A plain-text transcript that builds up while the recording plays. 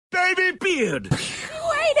wavy beard.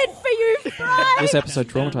 Waited for you, Fry. This episode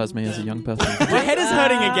traumatized me as a young person. My head is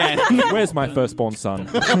hurting again. Where's my firstborn son?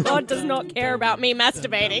 God does not care about me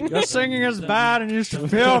masturbating. Your singing is bad and you should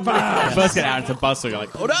feel bad. First get out into bus, so you're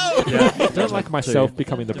like, oh no! Yeah. I don't like myself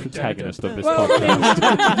becoming the protagonist of this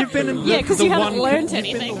podcast. You've been in Yeah, because you haven't learned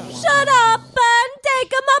anything. Shut up and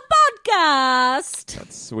take my podcast.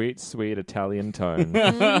 That sweet, sweet Italian tone.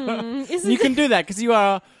 You can do that because you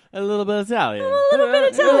are a little bit Italian. A little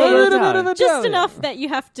bit Italian. Just Italian. enough that you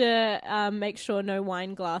have to make sure no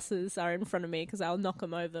wine glasses are in front of me because I'll knock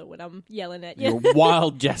them over when I'm yelling at you. Your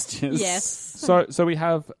wild gestures. Yes. So we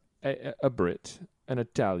have a Brit, an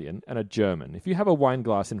Italian, and a German. If you have a wine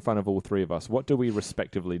glass in front of all three of us, what do we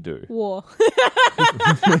respectively do? War.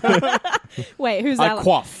 Wait, who's I allies?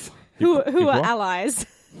 quaff. Who You are what? allies?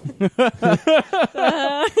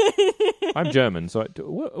 I'm German, so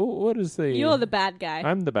what is the? You're the bad guy.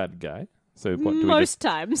 I'm the bad guy. So what do Most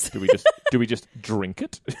times. do we just drink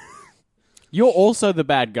it? You're also the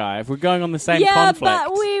bad guy. If we're going on the same Yeah, conflict,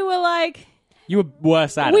 but we were like... you were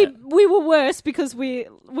worse at we it. we were worse because when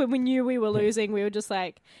we knew we were losing, we were just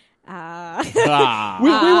like... Ah. we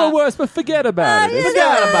were worse, but forget about it.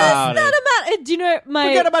 Forget about Not it. about it. Do you know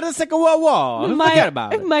Forget about the Second World War. Forget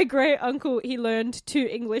about it. My great uncle, he learned 2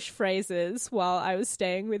 English phrases while I was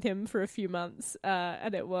staying with him for a few months,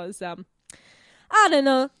 and it was I don't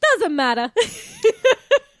know, doesn't matter.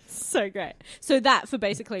 So great. So that for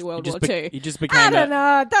basically World War II. You just I became don't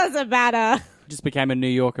know, doesn't matter. just became a New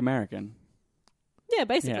York American. Yeah,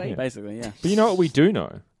 basically. Yeah, basically, yeah. But you know what we do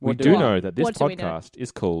know? What we do do we? know that this What do we know? podcast is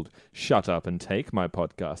called Shut Up and Take My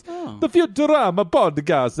Podcast. Oh. The Futurama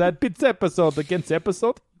podcast that pits episode against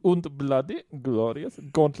episode und bloody glorious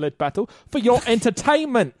gauntlet battle for your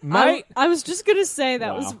entertainment, mate. I was just going to say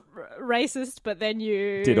that Wow. was racist, but then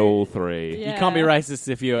you... Did all three. Yeah. You can't be racist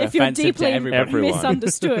if you're If you're offensive to deeply everybody. Everyone.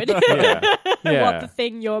 misunderstood Yeah. Yeah. what the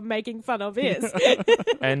thing you're making fun of is.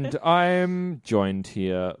 And I'm joined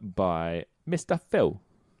here by Mr. Phil.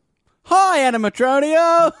 Hi,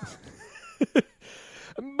 Animatronio!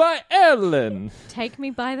 By Ellen. Take me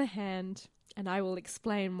by the hand, and I will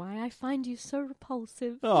explain why I find you so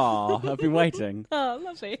repulsive. Oh, I've been waiting. Oh,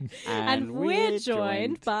 lovely. And we're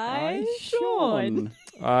joined by Sean.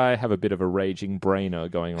 I have a bit of a raging brainer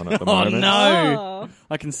going on at the Oh, moment. no! Oh.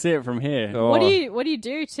 I can see it from here. Oh. What do you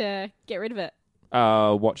do to get rid of it?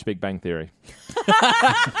 Watch Big Bang Theory.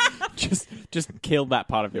 Just kill that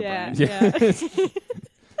part of your brain. Yeah.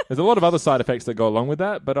 There's a lot of other side effects that go along with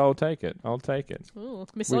that, but I'll take it. Ooh,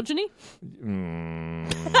 misogyny?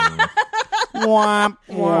 Womp, Wah,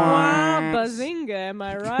 womp. bazinga, am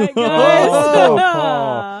I right,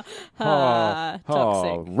 guys?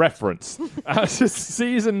 Toxic. Reference.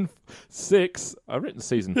 Season 6. I've written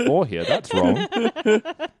season 4 here. That's wrong.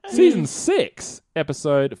 Season 6,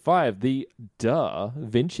 episode 5, the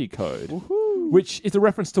Duh-Vinci Code. Woohoo. Which is a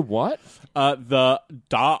reference to what? The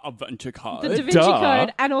Duh-Vinci Code. The Da Vinci Duh.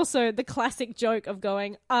 Code, and also the classic joke of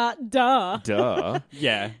going, duh. Duh.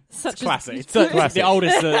 Yeah. Such It's as- classic. It's the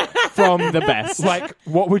oldest from the best. Like,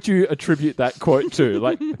 what would you attribute that quote to?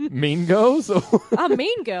 Like, Mean Girls? Or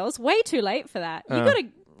Mean Girls, way too late for that. You gotta,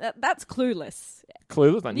 that's Clueless.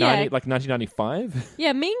 Clueless? Like, Yeah. 1995?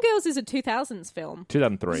 Yeah, Mean Girls is a 2000s film.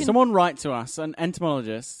 2003. Someone write to us, an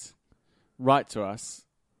entomologist, write to us,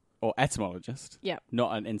 or etymologist, Yeah.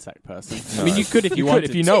 not an insect person. I mean, you could if you You wanted could,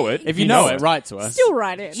 if you know it. If you know it, write to us. Still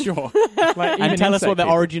write in. Sure. Like, And tell us what the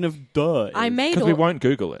origin of duh is. I made Because we won't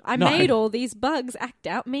Google it. I No. made all these bugs act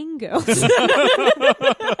out Mean Girls. I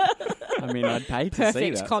mean, I'd pay to see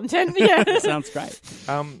Perfect that. content. Yeah. That sounds great.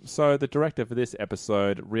 So the director for this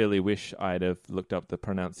episode really wish I'd have looked up the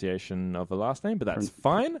pronunciation of the last name, but that's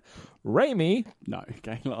fine. Raimi No,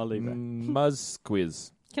 okay, I'll leave it.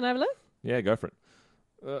 Muzquiz. Can I have a look? Yeah, go for it.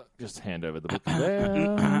 Just hand over the book there.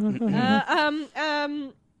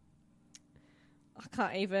 I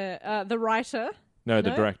can't even. The writer, No, the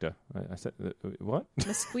No? director. I said what?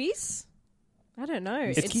 Mesquise? I don't know.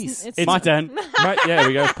 It's my turn. Right, yeah,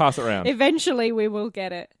 we go. Pass it around. Eventually, we will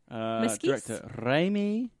get it. Mesquise? Director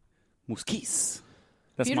Raimi Muzquiz.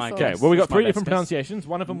 That's my Beautiful. Okay, well, we got That's my 3 best different guess. pronunciations.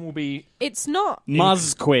 One of them will be It's not.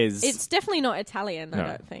 Muzz quiz. It's definitely not Italian. No. I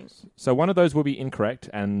don't think. so. One of those will be incorrect,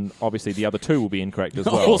 and obviously the other 2 will be incorrect as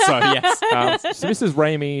well. also yes. So this is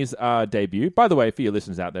Raimi's debut. By the way, for your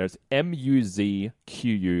listeners out there, it's Muzquiz.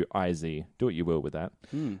 Do what you will with that.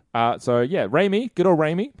 So yeah, Raimi, good old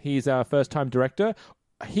Raimi. He's our first-time director.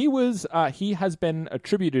 He has been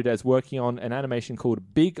attributed as working on an animation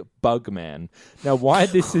called Big Bug Man. Now, why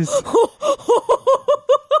this is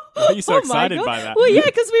Why are you so Oh my excited God. by that? Well, yeah,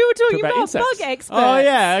 because we were talking About about insects. bug experts. Oh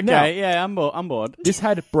yeah, okay, Now- yeah, I'm bored. this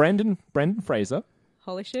had Brendan Fraser,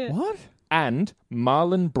 Holy shit. What? and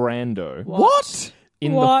Marlon Brando What?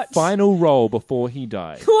 in What? the final role before he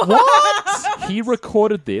died. What? He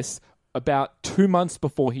recorded this about 2 months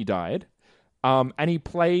before he died, and he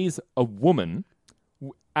plays a woman,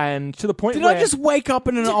 and to the point Did where I just wake up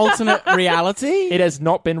in an alternate reality? it has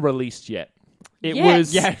not been released yet. It Yes.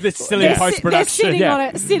 was Yeah, it's still They're in si- post-production. They're sitting Yeah. on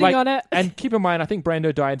it. Sitting Like, on it. And keep in mind, I think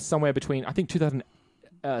Brando died somewhere between, I think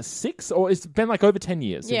 2006, or it's been like over 10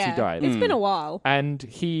 years since he died. It's been a while. And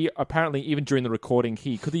he apparently, even during the recording,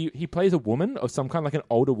 he plays a woman of some kind, like an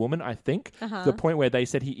older woman, I think, to the point where they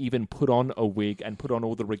said he even put on a wig and put on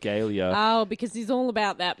all the regalia. Oh, because he's all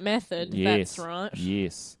about that method. Yes. That's right.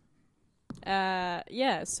 Yes.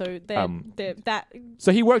 Yeah, so that...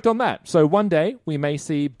 So he worked on that. So one day we may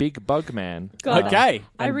see Big Bug Man. God, Okay.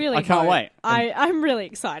 I really I can't hope. wait. I'm really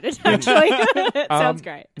excited, actually. It sounds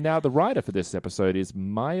great. Now, the writer for this episode is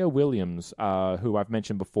Maya Williams, who I've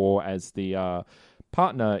mentioned before as the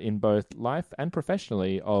partner in both life and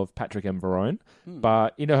professionally of Patrick M. Verone.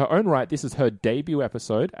 But in her own right, this is her debut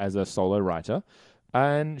episode as a solo writer.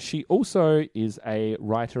 And she also is a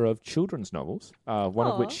writer of children's novels. One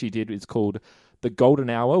of which she did is called The Golden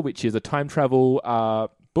Hour, which is a time travel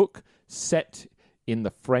book set in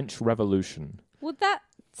the French Revolution. Well, that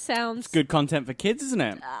sounds... Good content for kids, isn't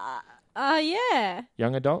it? Yeah.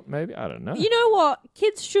 Young adult, maybe? I don't know. You know what?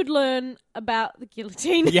 Kids should learn about the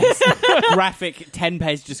guillotine. Yes. Graphic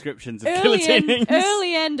 10-page descriptions of guillotines.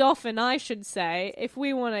 Early and often, I should say, if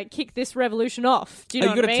we want to kick this revolution off. Do you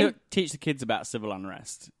know You've what I got mean? to teach the kids about civil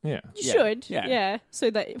unrest. Yeah. You Yeah. should, Yeah. yeah.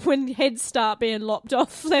 So that when heads start being lopped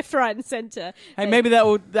off left, right, and centre. Hey, maybe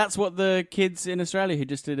that's what the kids in Australia who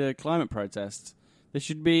just did a climate protest. They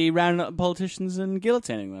should be rounding up politicians and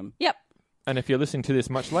guillotining them. Yep. And if you're listening to this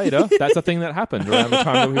much later, that's a thing that happened around the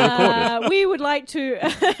time that we recorded. We would like to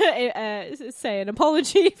say an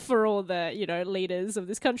apology for all the leaders of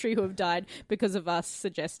this country who have died because of us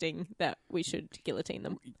suggesting that we should guillotine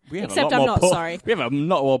them. We have Except a lot I'm more not pull. sorry. We have a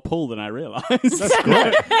lot more pull than I realised. That's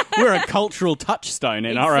great. We're a cultural touchstone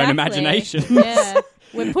in our own Exactly. imagination. Yeah.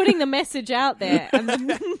 We're putting the message out there, and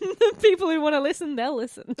the people who want to listen, they'll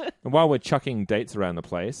listen. And while we're chucking dates around the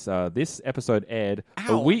place, this episode aired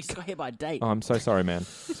a Ow, I week. just got hit by a date. Oh, I'm so sorry, man.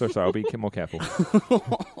 So sorry. I'll be more careful.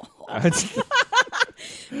 What?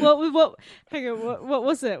 Hang on. What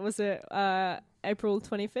was it? Was it April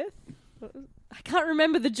 25th? I can't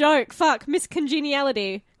remember the joke. Fuck, Miss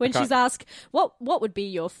Congeniality. When she's asked, what would be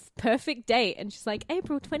your perfect date? And she's like,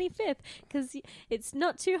 April 25th, because it's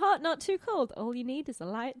not too hot, not too cold. All you need is a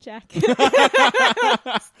light jacket.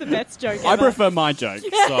 It's the best joke ever. I prefer my joke,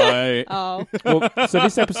 so... Oh, Well, so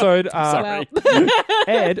this episode Sorry.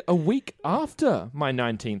 aired a week after my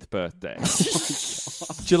 19th birthday.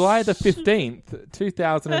 July the 15th,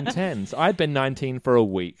 2010. So I'd been 19 for a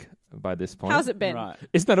week by this point. how's it been? Right.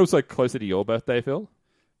 Isn't that also closer to your birthday, Phil?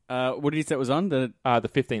 What did you say it was on? The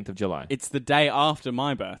 15th of July. It's the day after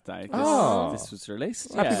my birthday. This was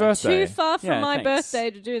released. Happy Yeah. birthday. Too far from Yeah, my thanks.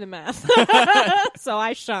 birthday to do the math. So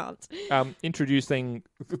I shan't. Introducing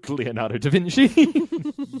Leonardo da Vinci.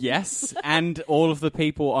 Yes, and all of the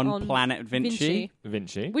people on, On Planet Vinci,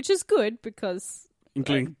 Vinci. Which is good because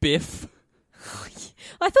including Biff.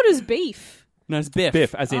 I thought it was beef. No, it's Biff.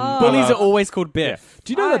 Biff, as in... Bullies are always called Biff.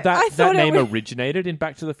 Do you know I that thought it name was- originated in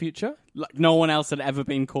Back to the Future? Like no one else had ever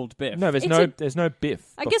been called Biff. No, there's It's no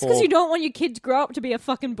Biff. I guess because before- you don't want your kid to grow up to be a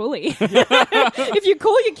fucking bully. If you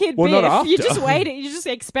call your kid Well, not Biff, you're after. just waiting. You're just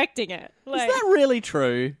expecting it. Is Like, that really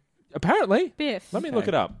true? Apparently. Biff? Let me look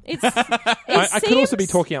it up. It's, I could also be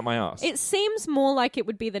talking out my ass. It seems more like it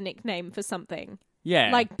would be the nickname for something, Yeah.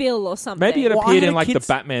 like Bill or something. Maybe it Well, I appeared had in a like the kid's-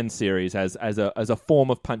 Batman series as a form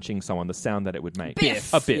of punching someone, the sound that it would make.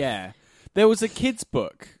 Biff. A biff. Yeah. There was a kids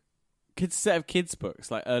book, set of kids books,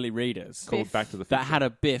 like early readers, Called Biff. Back to the Future. that had a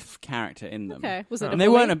Biff character in them. Okay, was it? a And they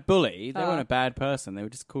bully? weren't a bully. They Oh. weren't a bad person. They were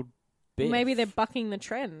just called Biff. Maybe they're bucking the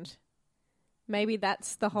trend. Maybe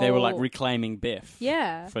that's the whole. They were like reclaiming Biff.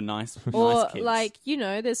 Yeah. For nice Or kids. like,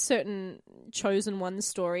 there's certain chosen one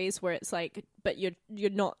stories where it's like, but you're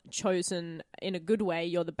not chosen in a good way.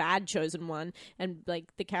 You're the bad chosen one, and like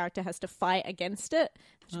the character has to fight against it.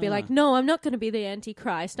 To be like, no, I'm not going to be the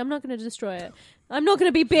Antichrist. I'm not going to destroy it. I'm not going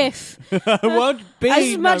to be Biff. What be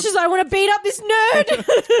As much as I want to beat up this nerd.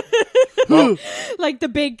 Like the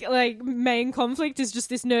big main conflict is just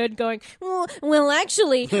this nerd going, well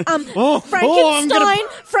actually, Frankenstein's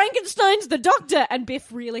the doctor, and Biff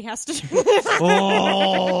really has to.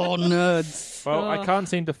 Oh, nerds. Well, I can't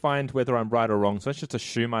seem to find whether I'm right or wrong, so let's just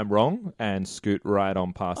assume I'm wrong and scoot right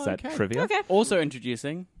on past that trivia. Okay. Also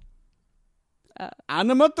introducing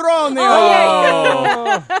Animatronic.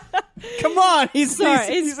 Oh, yeah. Come on, he's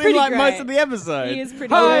pretty in like great. most of the episode. He is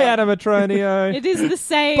pretty Hi, good. Animatronio. It is the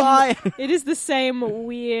same. Bye. It is the same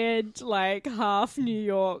weird, like half New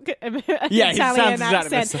York Yeah, it Italian sounds exactly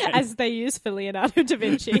the accent same. as they use for Leonardo da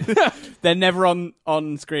Vinci. They're never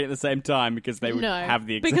on screen at the same time because they would No, have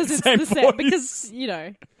the exact because it's same the voice. same. Because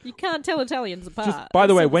you can't tell Italians apart. Just, by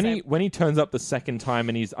the way, It's all when same. he turns up the second time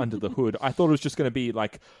and he's under the hood, I thought it was just going to be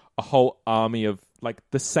like a whole army of like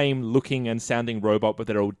the same looking and sounding robot, but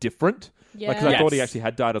they're all different. Like, 'cause I Yeah. thought he Yes. actually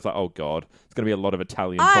had died. I was like, oh god, it's going to be a lot of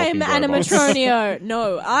Italian. I'm talking robots. Animatronio.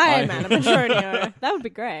 No, I'm Animatronio. That would be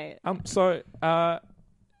great. So,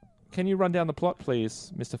 can you run down the plot,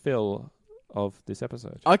 please, Mr. Phil, of this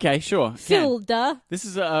episode? Okay, sure. Filda. This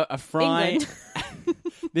is a Fry. England.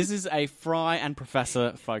 This is a Fry and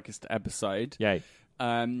Professor focused episode. Yay!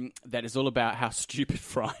 That is all about how stupid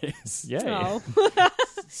Fry is. Yay! Oh.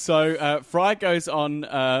 So Fry goes on,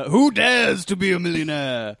 who dares to be a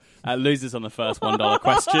millionaire? Loses on the first $1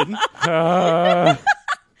 question.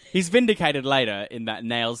 He's vindicated later in that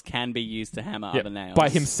nails can be used to hammer other nails. by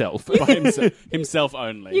himself. By himself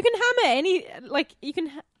only. You can hammer any, like, you can...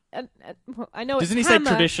 I know Doesn't it's he hammer.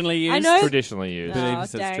 say traditionally used? I know. Traditionally used. believe Oh, it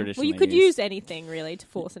says dang. Well, traditionally you could used. use anything, really, to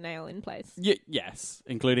force a nail in place. Yes,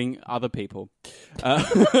 including other people.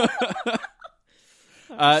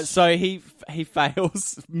 So he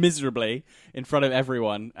fails miserably in front of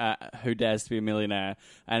everyone who dares to be a millionaire,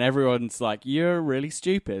 and everyone's like, "You're really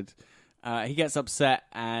stupid." He gets upset,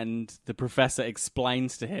 and the professor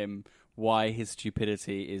explains to him why his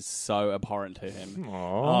stupidity is so abhorrent to him.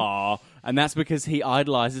 Aww. And that's because he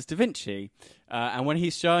idolizes Da Vinci. And when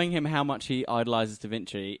he's showing him how much he idolizes Da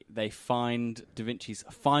Vinci, they find Da Vinci's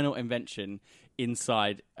final invention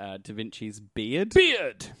inside Da Vinci's beard.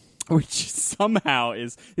 Which somehow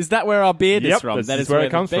is that where our beard Yep, is from? this That is is where where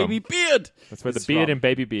it comes the baby from. beard. That's where the is beard from. and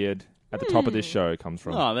baby beard at the top of this show comes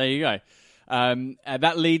from. Oh, there you go.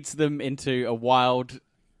 That leads them into a wild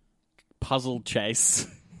puzzle chase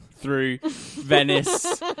through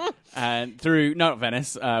Venice and through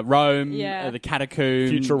Rome, Yeah. the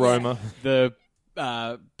catacomb, Futurama. the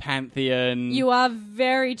Pantheon. You are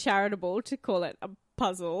very charitable to call it a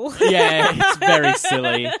puzzle. Yeah, it's very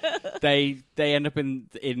silly. They end up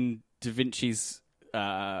in Da Vinci's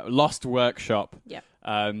lost workshop. Yep.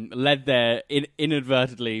 Led there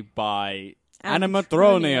inadvertently by Animatronio.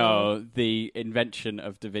 Animatronio, the invention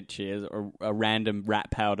of Da Vinci, is a random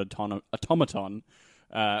rat-powered automaton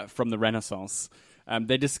from the Renaissance.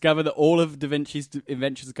 They discover that all of Da Vinci's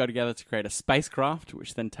inventions go together to create a spacecraft,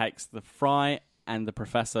 which then takes the Fry and the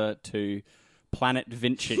Professor to Planet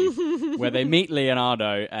Vinci, where they meet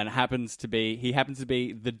Leonardo, and he happens to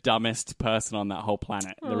be the dumbest person on that whole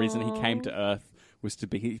planet. The reason he came to Earth was to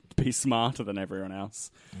be smarter than everyone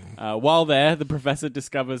else. While there, the Professor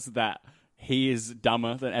discovers that he is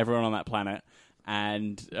dumber than everyone on that planet,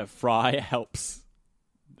 and Fry helps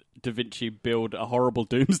Da Vinci build a horrible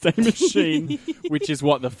doomsday machine, which is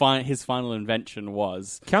what his final invention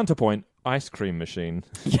was. Counterpoint, ice cream machine.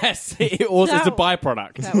 Yes, it's a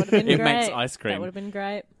byproduct. That would have been It great. makes ice cream. That would have been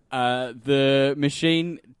great. The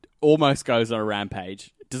machine almost goes on a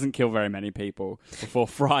rampage. It doesn't kill very many people before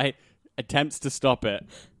Fry attempts to stop it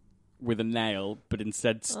with a nail, but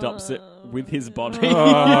instead stops it with his body.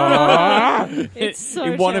 It's so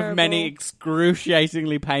in one terrible. of many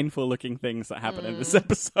excruciatingly painful looking things that happen in this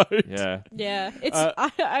episode. Yeah. Yeah, it's.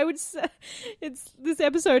 I would say this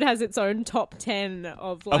episode has its own top 10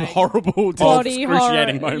 of like Of horrible, body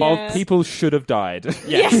excruciating horror, moments. yeah. People should have died.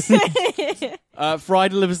 Yes. Fry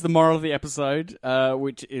delivers the moral of the episode,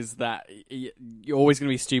 which is that you're always going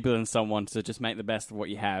to be stupider than someone, so just make the best of what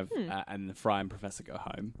you have. And the Fry and Professor go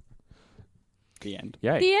home. The end.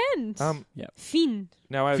 Yay. The end. Yep. Fin.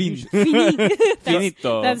 Now I Fin.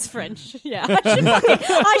 Finito. That's French. Yeah,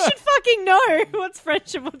 I should fucking know what's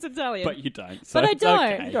French and what's Italian. But you don't. So But I it's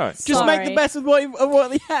don't. okay. You don't. Just make the Sorry. best of what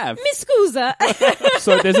you have. Mi scusa.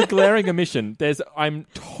 So there's a glaring omission. I'm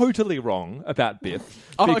totally wrong about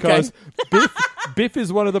Biff Oh, okay. because Biff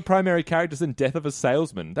is one of the primary characters in Death of a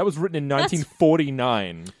Salesman. That was written in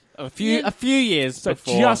 1949. A few years So it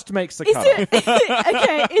before. just makes the Is cut. it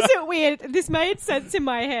okay? Is it weird? This made sense in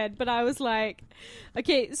my head, but I was like,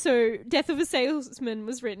 okay, so Death of a Salesman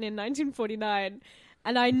was written in 1949.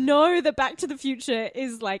 And I know that Back to the Future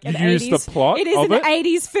is like an Use 80s... the plot It is of an it?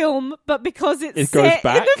 80s film, but because it's It goes set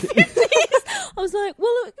back? in the 50s, I was like,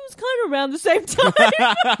 well, it was kind of around the same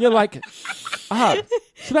time. You're like,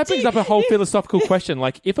 so that brings up a whole philosophical question.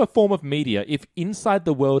 Like, if a form of media, if inside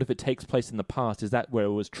the world, if it takes place in the past, is that where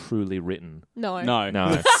it was truly written? No. No.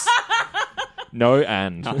 No. No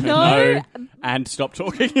and. No. And stop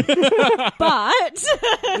talking. But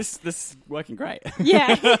this is working great.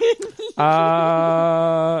 yeah.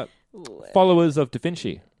 Followers of Da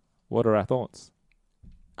Vinci, what are our thoughts?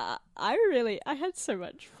 I had so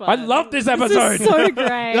much fun. I love this episode. This is so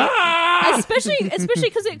great. Ah! Especially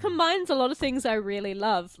because it combines a lot of things I really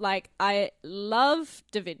love. Like, I love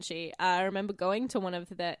Da Vinci. I remember going to one of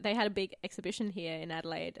they had a big exhibition here in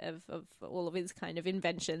Adelaide of all of his kind of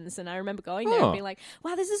inventions, and I remember going there and being like,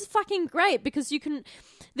 wow, this is fucking great, because you can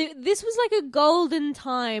this was like a golden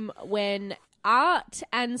time when art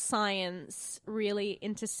and science really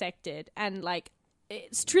intersected, and like,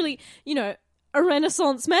 it's truly, you know, a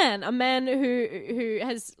Renaissance man, a man who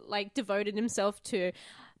has like devoted himself to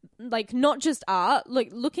like not just art, like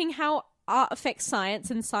looking how art affects science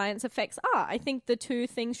and science affects art. I think the two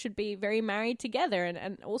things should be very married together,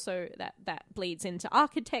 and also that bleeds into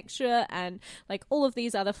architecture and like all of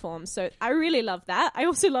these other forms. So I really love that. I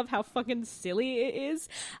also love how fucking silly it is,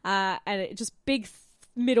 and it just big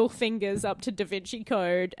middle fingers up to Da Vinci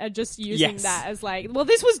Code and just using that as like, well,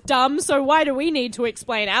 this was dumb, so why do we need to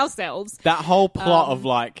explain ourselves? That whole plot of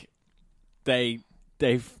like they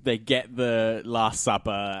get the Last Supper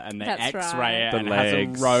and they X-ray it The and it has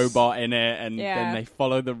legs. a robot in it, and then they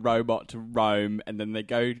follow the robot to Rome, and then they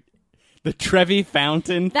go the Trevi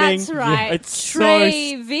Fountain thing. That's right. It's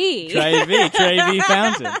Trevi. Trevi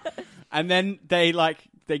Fountain. And then they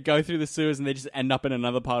go through the sewers and they just end up in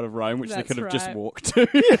another part of Rome, which That's they could have just right. walked to.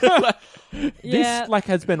 Yeah. This like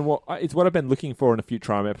has been it's what I've been looking for in a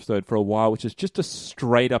Futurama episode for a while, which is just a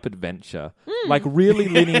straight up adventure, like really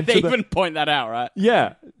leaning into They even point that out, right?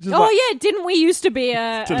 yeah. Just Oh like, yeah, didn't we used to be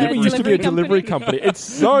a we used to be a delivery company. It's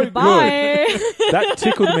so good. Bye. That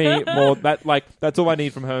tickled me more. That's all I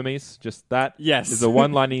need from Hermes. Just that. Yes. Is the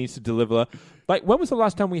one line he needs to deliver. Like, when was the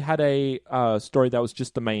last time we had a story that was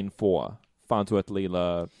just the main four? Farnsworth,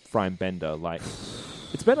 Leela, Fry and Bender. Like,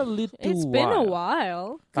 it's been a little It's while. been a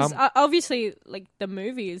while. Because obviously, like, the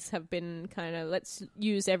movies have been kind of, let's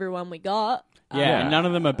use everyone we got. Yeah, and none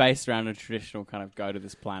of them are based around a traditional kind of go to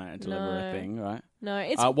this planet and deliver No. a thing, right? No,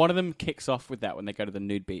 it's... One of them kicks off with that when they go to the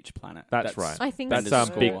nude beach planet. That's right. I think That's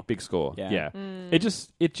that's big score. Yeah. Yeah. It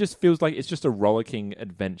just feels like it's just a rollicking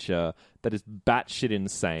adventure that is batshit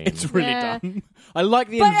insane. It's really Yeah. dumb. I like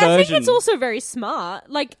the But inversion. I think it's also very smart.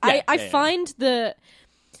 Like, I Yeah. find the...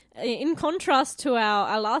 In contrast to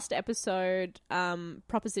our last episode,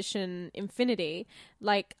 Proposition Infinity,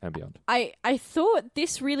 like... and beyond. I thought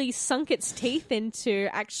this really sunk its teeth into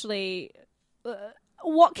actually...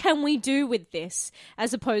 what can we do with this,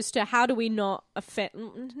 as opposed to how do we not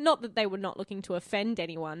offend? Not that they were not looking to offend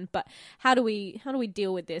anyone, but how do we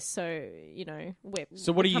deal with this? So you know,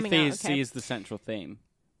 So what do you coming out, see as the central theme?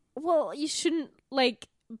 Well, you shouldn't like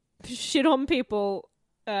shit on people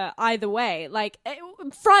either way. Like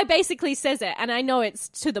Fry basically says it, and I know it's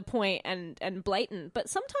to the point and blatant, but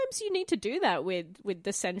sometimes you need to do that with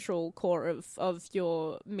the central core of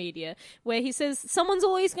your media, where he says someone's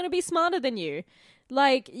always going to be smarter than you.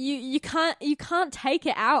 Like you can't take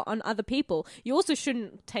it out on other people. You also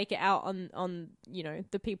shouldn't take it out on you know,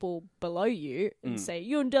 the people below you and say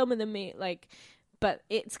you're dumber than me. Like, but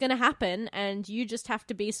it's gonna happen, and you just have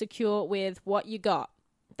to be secure with what you got.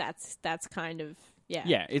 That's kind of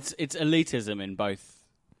Yeah, it's elitism in both.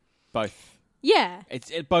 Yeah. It's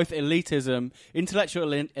both elitism, intellectual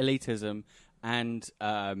elitism, and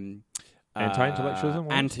Anti-intellectualism?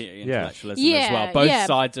 Anti-intellectualism Yeah. as well. Both Yeah,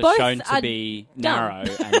 sides are both shown are to be dumb. narrow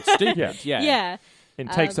and stupid. Yeah.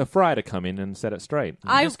 It takes a Fry to come in and set it straight.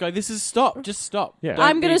 Just go, this is stop. Just stop. Yeah. Don't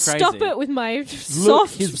I'm be going to crazy. stop it with my his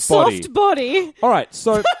body. soft body. All right,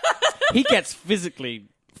 so He gets physically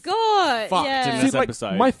God, fucked yeah. in this see, like,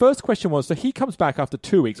 episode. my first question was, so he comes back after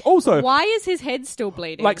 2 weeks. Also, Why is his head still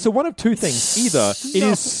bleeding? like, so one of two things: either it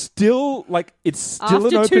is still like it's still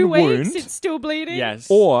after an 2 open weeks, wound, it's still bleeding. Yes.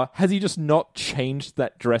 or has he just not changed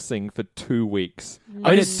that dressing for 2 weeks?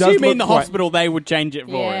 I it assume look in the quite- hospital they would change it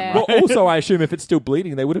for Yeah. him. Well, Right? also, I assume if it's still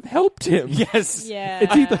bleeding, they would have helped him. Yes. Yeah.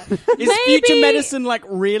 It's either Is Maybe- future medicine like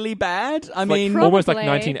really bad? I mean, Probably. almost like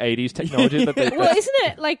 1980s technology. That they, Well, isn't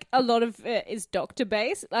it like a lot of it is doctor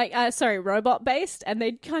based, like robot based, and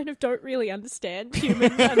they kind of don't really understand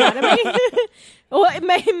human anatomy. Or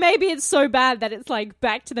maybe it's so bad that it's like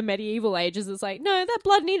back to the medieval ages. It's like, no, that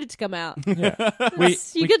blood needed to come out. yeah.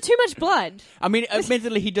 You get too much blood. I mean,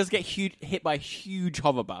 admittedly, he does get hit by a huge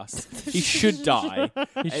hover bus. He should die.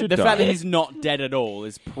 He should the die. fact that he's not dead at all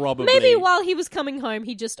is probably Maybe while he was coming home,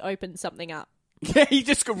 he just opened something up. Yeah, he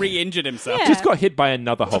just re-injured himself. Yeah. Just got hit by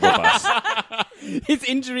another hover bus. His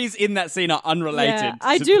injuries in that scene are unrelated. Yeah,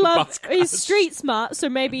 I to do the love. bus crash. He's street smart, so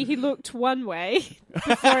maybe he looked one way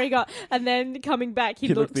before he got, and then coming back, he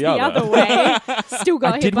looked the other way. Still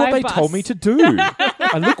got I hit did by what a they bus. told me to do.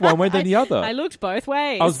 I look one way then the other. I looked both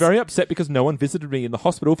ways. I was very upset because no one visited me in the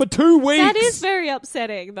hospital for 2 weeks. That is very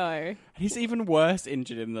upsetting, though. He's even worse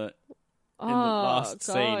injured in the last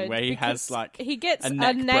scene where he has because like he gets a a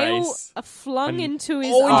neck nail brace. flung into his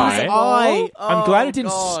into eye. his eye. I'm glad it didn't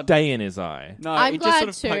God. stay in his eye. No, I'm it just sort glad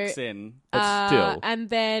of to- pokes in. But still. And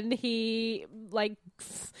then he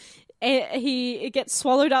he gets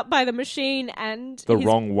swallowed up by the machine and The his-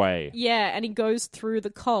 wrong way. Yeah, and he goes through the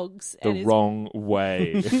cogs. The and is wrong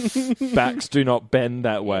way. Backs do not bend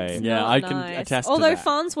that way. It's Yeah, not I can nice. attest to Although that.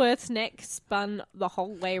 Farnsworth's neck spun the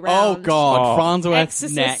whole way Oh round. God, Oh. Farnsworth's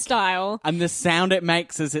Exorcist neck style. and the sound it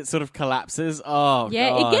makes as it sort of collapses. Oh, Yeah,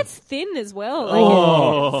 God. it gets thin as well.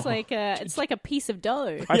 Oh. It's like a piece of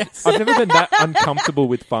dough. Yes. I've never been that uncomfortable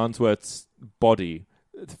with Farnsworth's body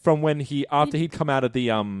from when after he'd come out of the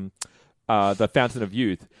Fountain of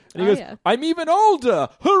Youth. And he Oh, goes, yeah. I'm even older!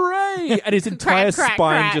 Hooray! And his entire Crack,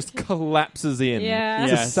 spine crack. just collapses in. Yeah.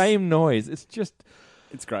 It's the Yes. same noise. It's just...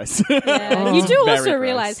 It's gross. Yeah. You do Very also gross.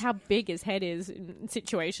 realize how big his head is in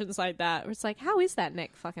situations like that. Where it's like, how is that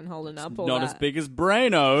neck fucking holding up? All Not that? as big as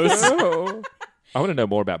Braino's. Oh. I want to know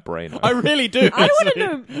more about Brain. I really do. I want actually.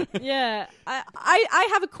 to know. Yeah, I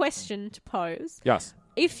have a question to pose. Yes.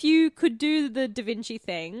 If you could do the Da Vinci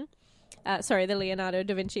thing, the Leonardo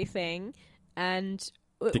da Vinci thing, and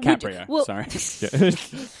DiCaprio.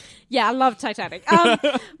 Sorry. Yeah, I love Titanic.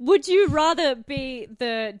 Would you rather be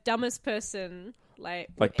the dumbest person, like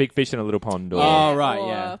Big fish in a little pond or, Oh, right,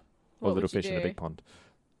 yeah. what little would you fish in a do? big pond.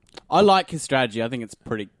 I like his strategy. I think it's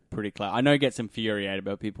pretty clever. I know he gets infuriated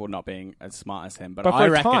about people not being as smart as him, but But for I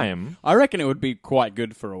a reckon time- I reckon it would be quite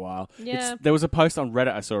good for a while. Yeah. There was a post on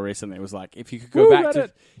Reddit I saw recently. It was like, if you could Woo, go back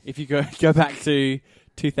Reddit. go back to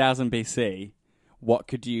 2000 BC, what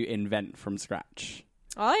could you invent from scratch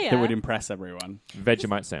Oh yeah, that would impress everyone?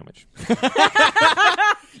 Vegemite sandwich.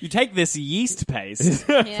 You take this yeast paste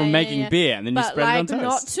Yeah, from making yeah. beer, and then you but spread like it on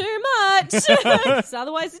not toast. too much, 'cause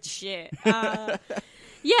otherwise it's shit.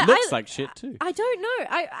 Yeah, Looks like shit too. I don't know.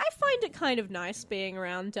 I find it kind of nice being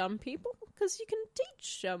around dumb people because you can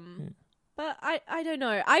teach them. But I don't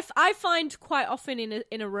know. I find quite often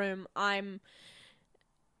in a room I'm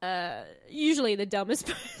usually the dumbest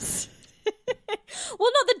person.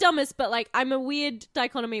 Well, not the dumbest, but like I'm a weird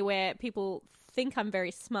dichotomy where people think I'm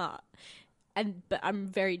very smart, but I'm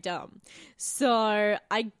very dumb. So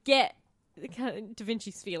I get kind of Da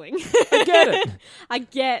Vinci's feeling. I get it. I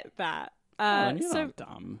get that. Oh, you're so not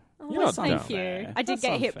dumb. oh, You're not thank dumb. you. Fair. I did That's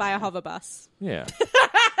get hit by a unfair. hover bus. Yeah.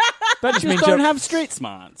 That just You means just don't you're- have street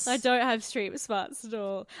smarts. I don't have street smarts at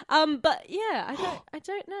all. But yeah, I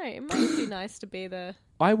don't know. It might be nice to be the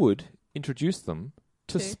I would introduce them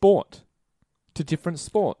to To? sport. To different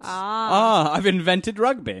sports. I've invented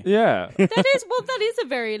rugby. Yeah. that is a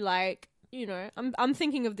very like, you know, I'm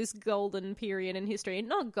thinking of this golden period in history.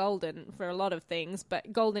 Not golden for a lot of things,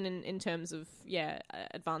 but golden in terms of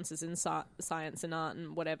advances in science and art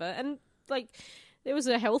and whatever. And like there was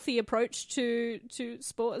a healthy approach to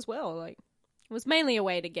sport as well. Like it was mainly a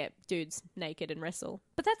way to get dudes naked and wrestle.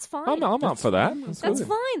 But that's fine. I'm up for that. That's good.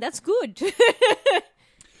 fine. That's good.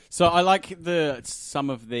 So I like some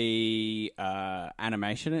of the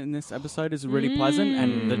animation in this episode is really pleasant,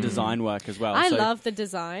 and the design work as well. I So love the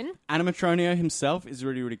design. Animatronio himself is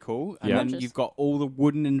really, really cool. And Yeah. then Gorgeous. you've got all the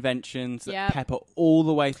wooden inventions that Yep. pepper all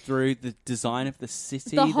the way through the design of the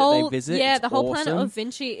city The whole that they visit. yeah, It's the whole awesome. planet of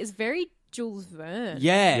Vinci is very Jules Verne.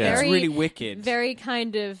 Yeah, Yeah. it's Very- really wicked. Very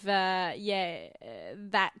kind of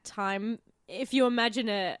that time. If you imagine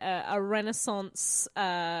a Renaissance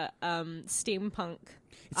steampunk.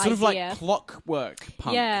 It's sort of like idea. clockwork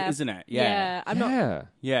punk, Yeah. isn't it? Yeah. I'm not Yeah.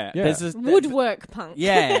 Yeah. Yeah. There's a, woodwork punk.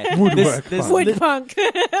 Yeah. Woodwork There's, punk. Wood punk.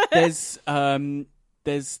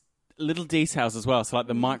 there's little details as well. So like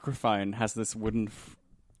the microphone has this wooden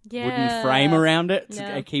Yeah. frame around it to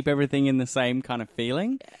Yeah. keep everything in the same kind of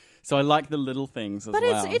feeling. So I like the little things as But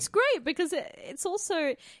well. it's great because it's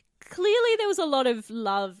also clearly there was a lot of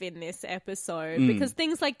love in this episode because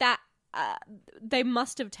things like that they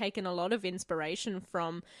must have taken a lot of inspiration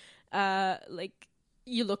from like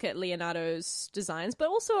you look at Leonardo's designs, but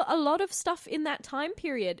also a lot of stuff in that time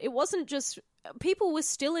period. It wasn't just people were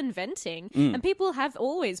still inventing and people have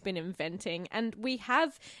always been inventing, and we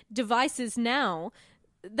have devices now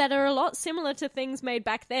that are a lot similar to things made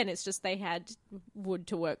back then. It's just they had wood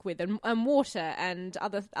to work with and water and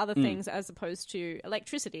other things as opposed to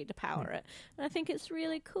electricity to power it. And I think it's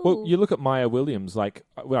really cool. Well, you look at Maya Williams, like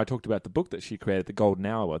when I talked about the book that she created, The Golden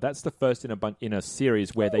Hour. That's the first in a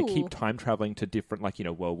series where they keep time traveling to different, like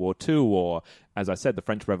World War II or, as I said, the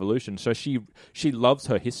French Revolution. So she loves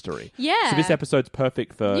her history. Yeah. So this episode's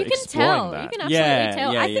perfect for exploring that. You can absolutely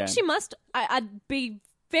tell. Yeah, I think she must. I'd be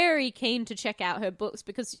very keen to check out her books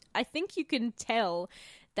because I think you can tell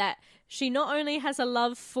that she not only has a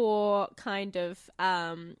love for kind of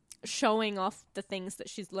showing off the things that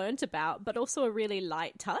she's learnt about, but also a really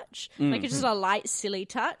light touch. Like it's just a light, silly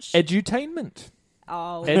touch. Edutainment.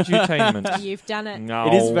 Oh, Edutainment. you've done it. No.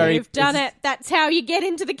 It is very. You've done it. That's how you get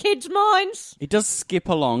into the kids' minds. It does skip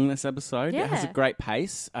along this episode. Yeah. It has a great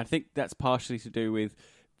pace. I think that's partially to do with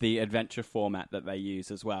the adventure format that they use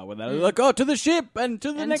as well, where they're like, "Oh, to the ship and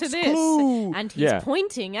to the next to this. clue." And he's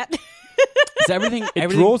pointing at. So everything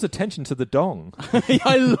draws attention to the dong.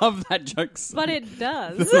 I love that joke. But it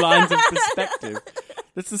does. The lines of perspective.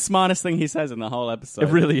 That's the smartest thing he says in the whole episode.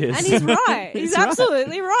 It really is. And he's right. He's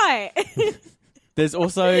absolutely right. There's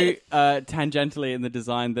also, tangentially in the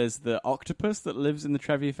design, there's the octopus that lives in the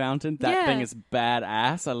Trevi Fountain. That thing is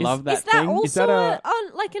badass. I love that Is that thing. also that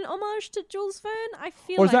like an homage to Jules Verne? I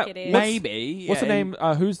feel Or is like that- it is. Maybe. What's the yeah. name?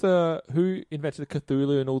 Who invented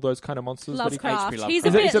Cthulhu and all those kind of monsters? that he- Lovecraft. H.P. He's a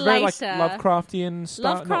Is bit it very like later. Lovecraftian stuff?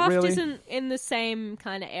 Not Lovecraft really. isn't in the same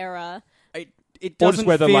kind of era. It Or just doesn't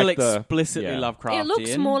whether, feel like, the- explicitly yeah. Lovecraftian. It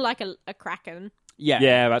looks more like a kraken. Yeah.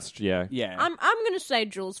 Yeah, that's yeah. Yeah. I'm going to say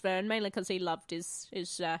Jules Verne mainly because he loved his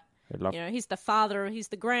he's the father, he's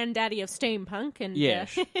the granddaddy of steampunk, and Yeah.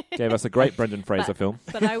 Gave us a great Brendan Fraser film.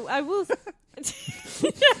 But I will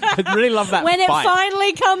I really love that when it fight.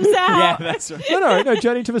 finally comes out. Yeah, that's right. No,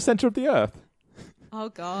 Journey to the Center of the Earth. Oh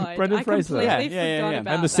God, Brendan I Fraser. completely Yeah. forgot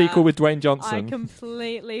about And the sequel that. with Dwayne I Johnson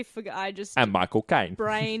completely forgot. I just and Michael Caine.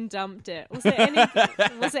 brain dumped it. Was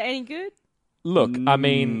it any good? Look, I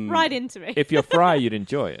mean, Right into me. if you're Fry, you'd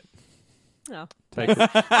enjoy it. Oh. Take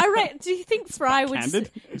it. Do you think Fry would?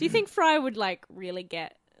 Backhanded? Do you think Fry would like really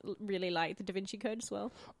like the Da Vinci Code as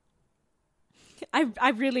well? I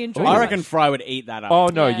really enjoyed. I it. reckon Fry would eat that up. Oh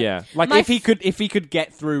no, Yeah. yeah. Like My if he could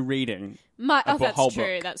get through reading. That's whole true.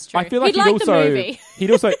 book. That's true. I feel like he'd like the movie. he'd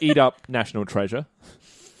also eat up National Treasure.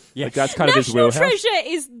 Yeah. Like that's kind of his National wheelhouse. Treasure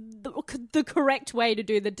is the correct way to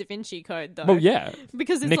do the Da Vinci Code, though. Well, yeah.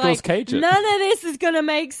 Because it's Nicolas like Cage it. none of this is gonna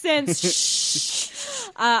make sense. Shh.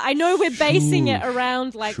 I know we're basing it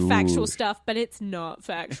around like factual stuff, but it's not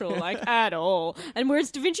factual like at all. And whereas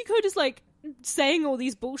Da Vinci Code is like saying all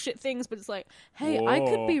these bullshit things, but it's like, hey, I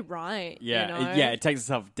could be right. Yeah, you know? it takes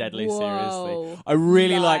itself deadly Whoa. seriously. I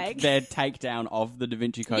really like Like- their takedown of the Da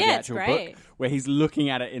Vinci Code, the Yeah, it's actual great. book, where he's looking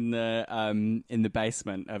at it in the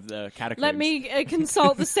basement of the catacombs. Let me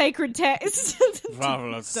consult the sacred text. Blah,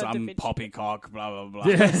 blah, Da some Vinci. poppycock, blah blah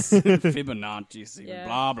blah. Yes. Fibonacci, Yeah.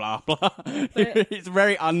 blah blah blah. It's a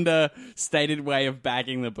very understated way of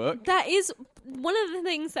bagging the book. That is one of the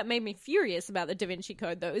things that made me furious about the Da Vinci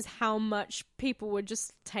Code, though, is how much people were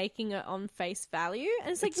just taking it on face value.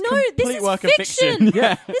 And it's like, no, this complete is work of fiction. fiction.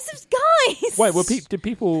 Yeah. This is guys. Wait, did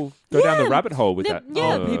people go down the Yeah. rabbit hole with that?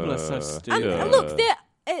 Yeah. Oh, people are so stupid. And look,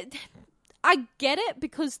 I get it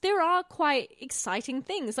because there are quite exciting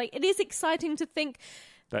things. Like, it is exciting to think,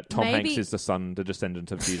 That Tom maybe- Hanks is the son, the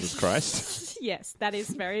descendant of Jesus Christ. yes, that is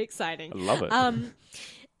very exciting. I love it.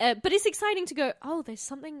 But it's exciting to go, oh, there's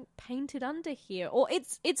something painted under here. Or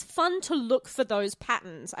it's fun to look for those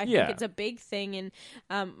patterns. I Yeah. think it's a big thing. And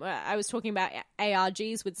I was talking about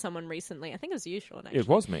ARGs with someone recently. I think it was you, Sean, actually. It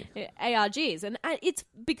was me. ARGs. And it's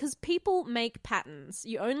because people make patterns.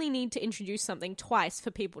 You only need to introduce something twice for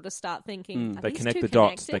people to start thinking, are They these connect two the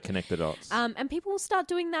dots. connected? They connect the dots. And people will start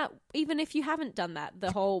doing that even if you haven't done that.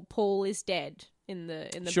 The whole Paul is dead in the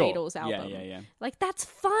Sure. Beatles album. Yeah. Like, that's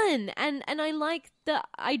fun, and I like the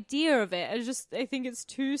idea of it. I think it's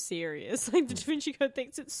too serious. Like, the Da Vinci Code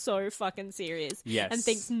thinks it's so fucking serious. Yes. And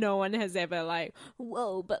thinks no one has ever, like,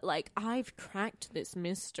 whoa, but, like, I've cracked this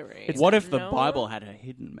mystery. What if the No? Bible had a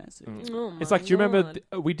hidden message? Oh It's my like, do you remember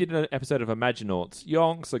God. we did an episode of Imaginauts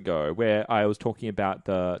yonks ago where I was talking about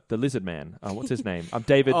the lizard man. What's his name?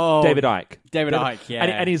 David Oh, David Icke. David Icke, yeah.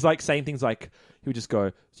 And he's like saying things like, he would just go,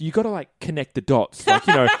 so you got to like connect the dots, like,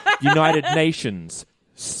 you know, United Nations,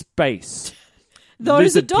 space. Those are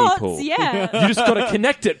lizard dots, people. yeah. You just got to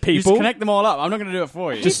connect it, You just people. connect them all up. I'm not going to do it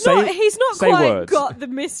for you. Just He's not say quite words. got the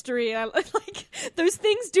mystery. Like, those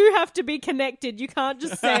things do have to be connected. You can't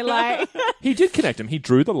just say, like... He did connect them. He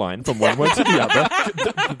drew the line from one word to the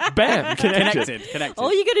other. Bam, connected. Connected.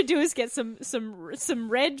 All you got to do is get some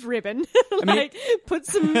red ribbon, like put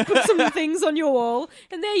some things on your wall,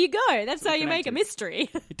 and there you go. That's how you make a mystery.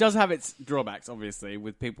 It does have its drawbacks, obviously,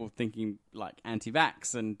 with people thinking like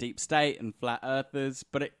anti-vax and deep state and flat earthers,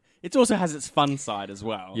 but it also has its fun side as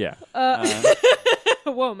well. Yeah.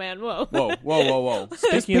 Whoa, man, whoa. Whoa.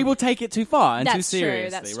 Because people take it too far and too That's true, seriously,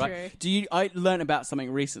 that's right? true. I learned about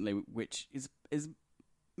something recently which is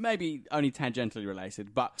maybe only tangentially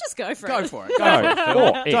related, but Just go for go it. for it. Go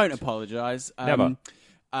for it. it. Don't apologise. Never.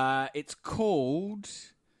 It's called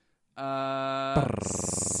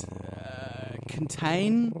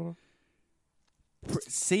Contain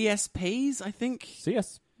CSPs, I think.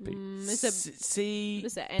 CSP.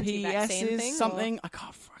 Is it anti-vaccine CPS thing, is something. I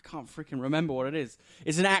can't freaking remember what it is.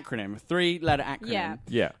 It's an acronym, a 3-letter acronym.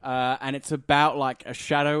 Yeah. And it's about like a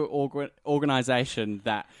shadow organization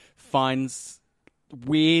that finds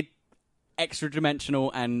weird,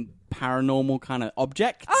 extra-dimensional and paranormal kind of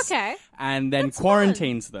objects. Okay. And then That's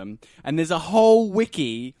quarantines them. And there's a whole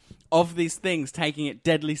wiki of these things taking it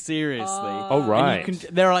deadly seriously. Oh, right. And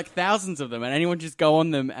there are like thousands of them, and anyone just go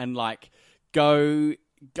on them and like go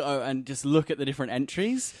and just look at the different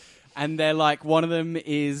entries. And they're like, one of them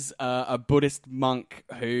is a Buddhist monk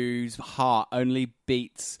whose heart only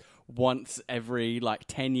beats once every like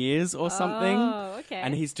 10 years or something. Oh, okay.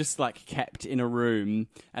 And he's just like kept in a room,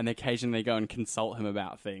 and they occasionally go and consult him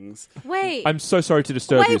about things. Wait. I'm so sorry to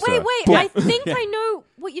disturb you, sir. Wait. I think I know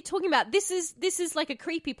what you're talking about. This is like a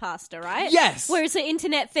creepypasta, right? Yes. Where it's an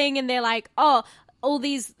internet thing, and they're like, oh, all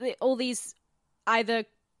these either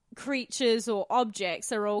creatures or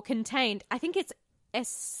objects are all contained. I think it's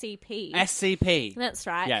SCP. SCP. That's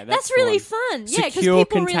right. Yeah, that's really the fun. Yeah, because Secure,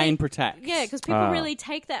 people contain, really, protect. yeah, because people really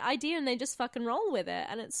take that idea and they just fucking roll with it,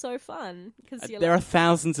 and it's so fun. Because There are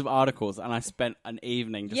thousands of articles, and I spent an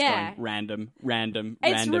evening just Yeah. going random.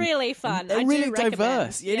 It's really fun. They're I do really recommend.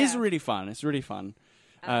 diverse. It is Yeah. really fun. It's really fun.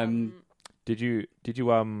 Did you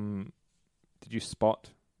spot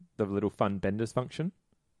the little fun benders function?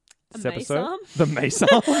 This mace episode? arm? The mace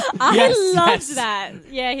arm. I Yes, loved yes. that.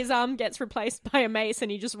 Yeah, his arm gets replaced by a mace and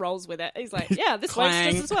he just rolls with it. He's like, yeah, this works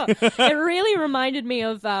Clang. just as well. It really reminded me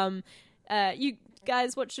of, you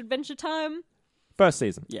guys watch Adventure Time? First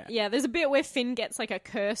season. Yeah. Yeah, there's a bit where Finn gets like a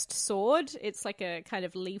cursed sword. It's like a kind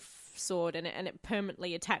of leaf sword, and it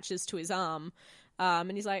permanently attaches to his arm.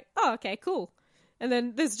 And he's like, oh, okay, cool. And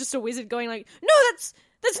then there's just a wizard going like, no, that's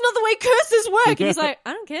not the way curses work. And he's like,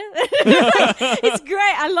 I don't care. It's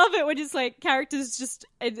great. I love it when it's like characters just,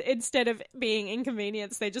 instead of being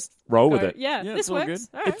inconvenienced, they just Roll go, with it. Yeah, Yeah, this it's all works.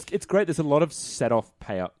 good. All right. It's great. There's a lot of set up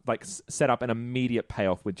and immediate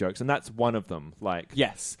payoff with jokes, and that's one of them. Like,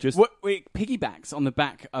 Yes. Just- What it piggybacks on the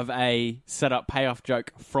back of a setup payoff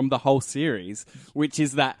joke from the whole series, which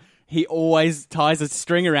is that he always ties a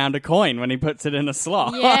string around a coin when he puts it in a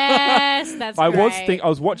slot. Yes, that's I great.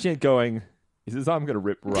 was watching it going, is his arm going to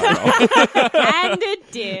rip right off? And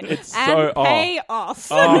it did. It's and so- pay off.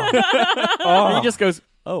 And he just goes,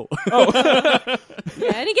 oh.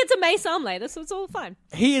 Yeah, and he gets a mace arm later, so it's all fine.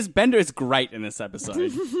 Bender is great in this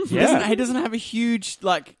episode. Yeah. He doesn't have a huge,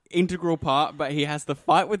 like, integral part, but he has the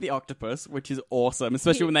fight with the octopus, which is awesome,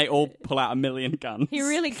 especially when they all pull out a million guns. He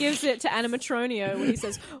really gives it to Animatronio when he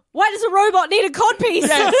says, why does a robot need a codpiece?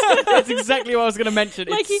 Yes, that's exactly what I was going to mention.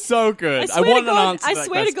 Like It's so good. I swear want to an God, answer to that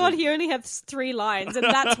swear to God, question. he only has 3 lines, and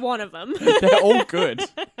that's one of them. They're all good.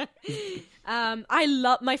 I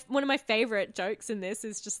love one of my favorite jokes in this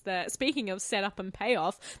is just speaking of setup and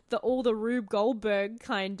payoff, all the Rube Goldberg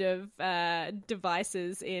kind of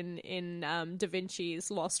devices in Da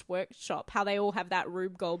Vinci's Lost Workshop, how they all have that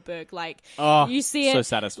Rube Goldberg, like, Oh, you see so it,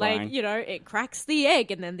 satisfying. like, you know, it cracks the egg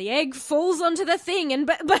and then the egg falls onto the thing, and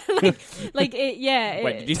but like it, yeah.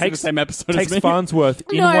 Wait, did you see the same episode Takes as me? Farnsworth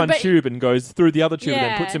in No, one but- tube and goes through the other tube and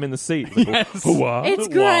then Yeah. puts him in the seat. Yes. What? It's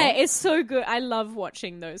great. It's so good. I love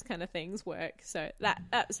watching those kind of things work. So that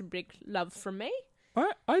was a big love from me.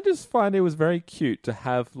 I just find it was very cute to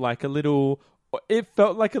have like a little. It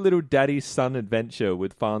felt like a little daddy-son adventure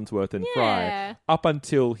with Farnsworth and Yeah. Fry up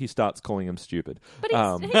until he starts calling him stupid. But he's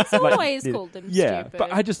always like, called him yeah, stupid.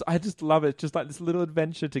 but I just love it. Just like this little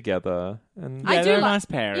adventure together. And Yeah, they're a nice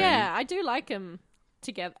pairing. Yeah, I do like them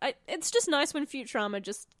together. It's just nice when Futurama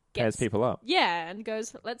just pairs gets people up. Yeah, and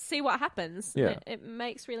goes, let's see what happens. Yeah. It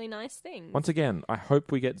makes really nice things. Once again, I hope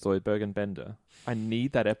we get Zoidberg and Bender. I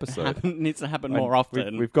need that episode. Needs to happen more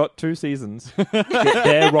often. We've got 2 seasons. Get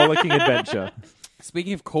their rollicking adventure.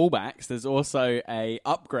 Speaking of callbacks, there's also a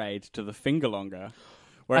upgrade to the finger longer.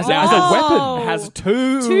 Whereas As a weapon. it has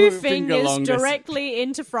two Two finger fingers longers. directly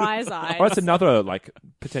into Fry's eyes. Oh, that's another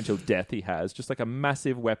potential death he has. Just like a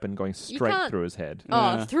massive weapon going straight can't- through his head.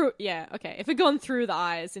 Oh, okay. If it gone through the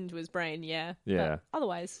eyes into his brain, yeah. Yeah. But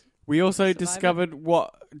otherwise, We also Survivor. discovered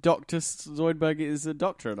what Dr. Zoidberg is a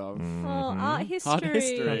doctorate of. Mm. art history. Art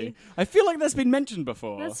history. I feel like that's been mentioned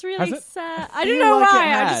before. That's Has really it? sad. I feel don't know like it why. I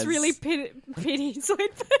has. just really pity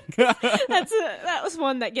Zoidberg. That was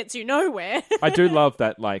one that gets you nowhere. I do love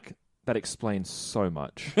that. That explains so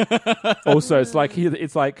much. Also, it's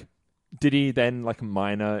like, did he then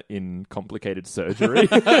minor in complicated surgery?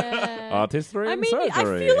 Art history I and mean,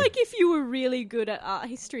 surgery. I feel like if you were really good at art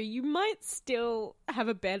history, you might still have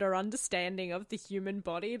a better understanding of the human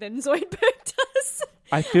body than Zoidberg does.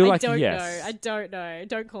 I feel like I don't yes. know. I don't know.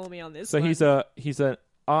 Don't call me on this. So one. he's an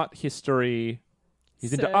art history.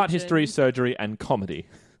 He's into art history, surgery, and comedy.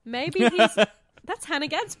 Maybe he's. That's Hannah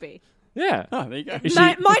Gadsby. Yeah. Oh, there you go. Is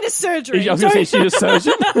she- Minus surgery. I was going to say she's a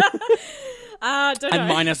surgeon. Don't know. And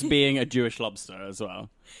minus being a Jewish lobster as well.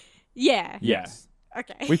 Yeah. Yes.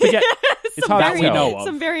 Okay. We forget. It's hard That to we tell. know of.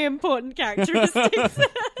 Some very important characteristics.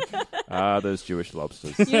 Those Jewish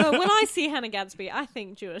lobsters. You know, when I see Hannah Gadsby, I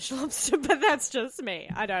think Jewish lobster, but that's just me.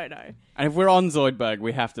 I don't know. And if we're on Zoidberg,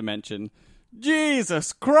 we have to mention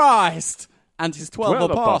Jesus Christ and his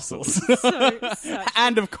 12 apostles. Such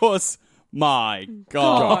And of course, my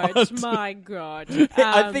God. my God.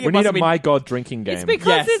 I think We it need must a have been, My God drinking game. It's because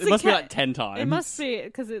yes, it's it must be like 10 times. It must be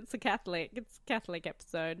because it's a Catholic. It's a Catholic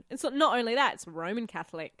episode. It's not only that; it's a Roman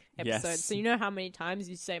Catholic episode. Yes. So you know how many times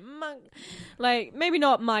you say, maybe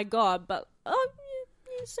not my God, but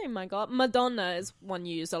you say my God. Madonna is one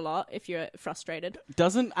you use a lot if you're frustrated.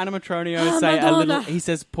 Doesn't Animatronio say a Madonna. little? He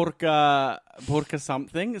says porca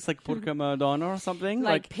something. It's like porca Madonna or something.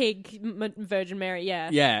 Like pig, Virgin Mary, yeah.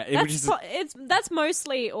 Yeah, which is That's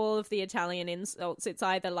mostly all of the Italian insults. It's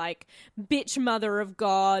either like bitch mother of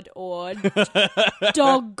God or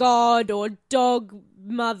dog God or dog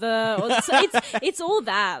mother. Or it's all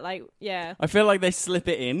that. Like, yeah. I feel like they slip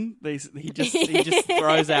it in. He just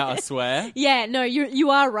throws out a swear. Yeah, no, you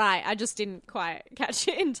are right. I just didn't quite catch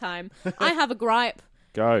it in time. I have a gripe.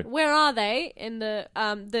 Go. Where are they in the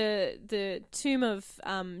tomb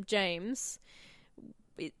of James?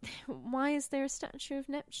 Why is there a statue of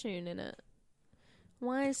Neptune in it?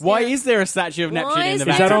 Why is there a statue of Neptune Why in is the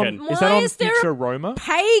there- Is that on, Vatican? Why is that on is there a Futurama?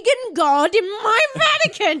 pagan god in my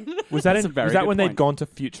Vatican? Was that That's a very was that good when point. they'd gone to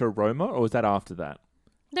Futurama, or was that after that?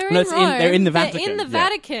 They're No, in it's in- Rome. they're in the They're Vatican. in the Yeah.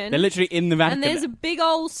 Vatican. They're literally in the Vatican. And there's a big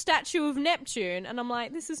old statue of Neptune, and I'm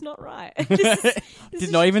like, this is not right. This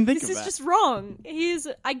Did not even think this of is that. just wrong.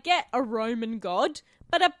 I get a Roman god,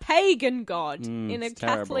 but a pagan god in a it's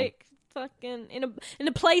terrible. Catholic fucking in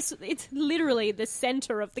a place. It's literally the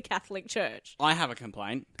center of the Catholic Church. I have a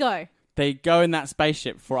complaint. Go. They go in that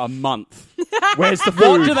spaceship for a month. Where's the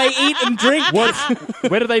What food? do they eat and drink?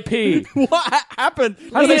 Where do they pee? What happened?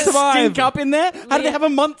 How do they Did it survive? Stink up in there? How do they have a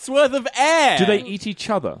month's worth of air? Do they eat each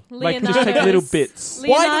other? Like just take Leonardo's- little bits.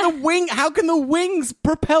 Why do the wing? How can the wings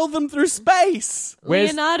propel them through space?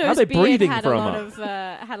 Leonardo's how are they beard breathing had for a a lot month?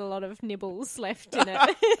 of had a lot of nibbles left in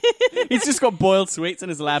it. He's just got boiled sweets in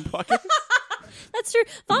his lab pocket. That's true.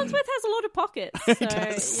 Farnsworth has a lot of pockets. So,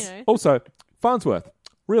 does. you know. Also, Farnsworth,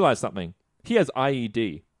 realize something. He has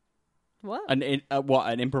IED. What? An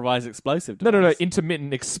improvised explosive? No, device?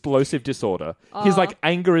 intermittent explosive disorder. His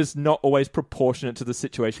anger is not always proportionate to the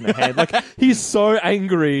situation at hand. Like he's so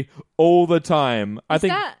angry all the time. I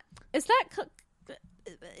think Is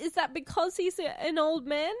that because he's an old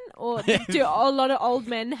man, or do a lot of old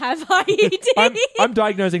men have IED? I'm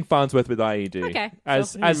diagnosing Farnsworth with IED. Okay,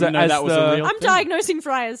 As sure. as Didn't know as that was a the real- I'm diagnosing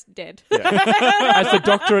Fry as dead. as the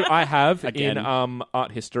doctorate I have Again. in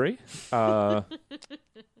art history. and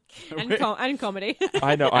comedy.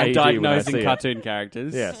 I know And IED when I diagnosing see it. cartoon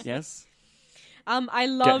characters. Yes. Yes. I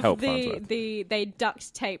love help, the Farnsworth. they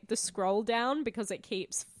duct tape the scroll down because it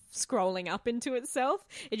keeps scrolling up into itself.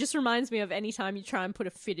 It just reminds me of any time you try and put a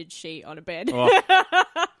fitted sheet on a bed.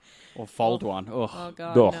 Oh. Or fold one. Oh. Oh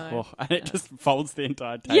god, Oh. no. Oh. And it just folds the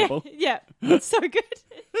entire Yeah, table. yeah, it's so good.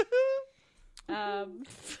 Yeah,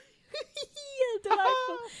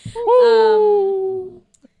 delightful.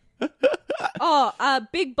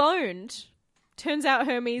 Big boned. Turns out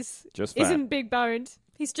Hermes Just fat. isn't big boned.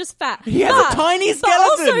 He's just fat. He has a tiny But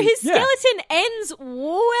skeleton. also, his Yeah. skeleton ends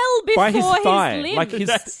well before By his thigh, limb. like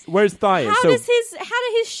where his thigh is. how So do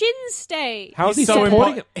his shins stay? how's he He's so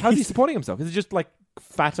supporting? impo- How's he supporting himself? Is it just like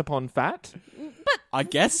fat upon fat? I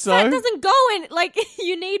guess so. That doesn't go in. Like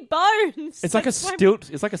you need bones. It's like a That's why- stilt.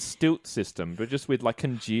 It's like a stilt system, but just with like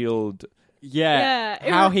congealed Yeah.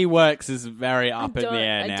 Yeah, How he works is very up in the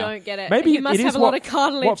air now. I don't get it. Maybe he must it have is a lot of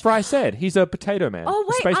cartilage. what Fry said. He's a potato man. Oh a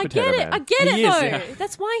wait, space I potato get it. man. I get it He is, though. yeah.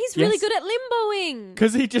 That's why he's really Yes. good at limboing.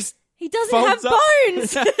 Because he just He doesn't folds have up.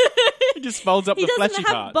 bones. he just folds up He the doesn't fleshy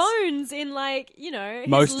have parts. bones in his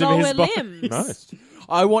Most of lower his body. limbs. Nice.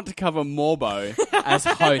 I want to cover Morbo as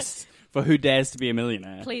host for Who Dares to Be a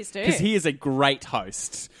Millionaire. Please do. Because he is a great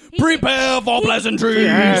host. He- Prepare for pleasantries! He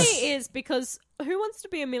Yes. really is, because Who Wants to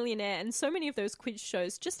Be a Millionaire and so many of those quiz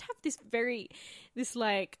shows just have this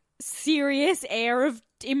serious air of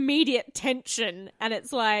immediate tension, and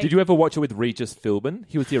it's like, Did you ever watch it with Regis Philbin?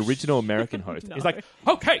 He was the original American host. No. He's like,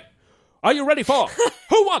 okay, are you ready for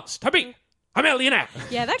Who Wants to Be a Millionaire?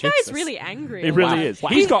 yeah, that guy's really angry. He a really lot. is.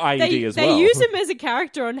 He's got IED as well. They use him as a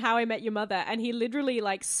character on How I Met Your Mother, and he literally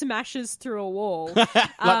smashes through a wall Like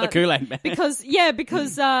the Kool-Aid Man.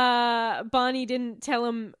 because Barney didn't tell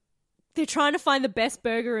him. They're trying to find the best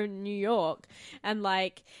burger in New York, and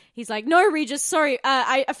he's like, "No, Regis, sorry,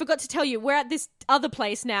 I forgot to tell you, we're at this other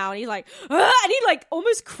place now." And he's like, "Ah!" And he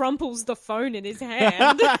almost crumples the phone in his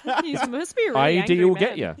hand. He must be a really angry IED will man.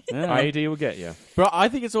 get you. IED will get you. But I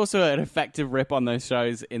think it's also an effective rip on those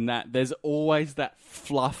shows in that there's always that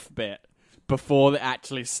fluff bit before it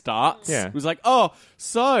actually starts. Yeah. It was like, oh,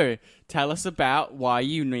 so tell us about why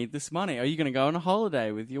you need this money. Are you going to go on a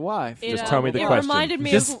holiday with your wife? Just tell me the it question. Reminded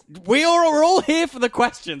me Just of we're all here for the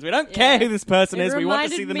questions. We don't care who this person It is. We want to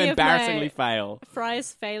reminded see them me of embarrassingly my- fail.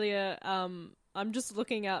 Fry's failure. I'm just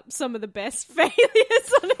looking up some of the best failures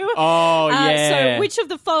on Who. Oh, yeah. So, which of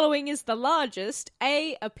the following is the largest?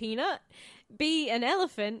 A peanut, B, an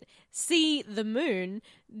elephant, C, the moon,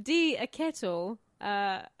 D, a kettle.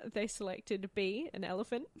 They selected B, an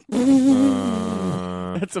elephant.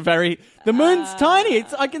 That's a very... The moon's tiny.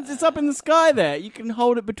 It's up in the sky there. You can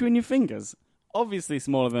hold it between your fingers. Obviously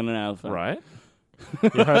smaller than an elephant. Right? You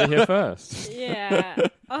heard it here first. Yeah.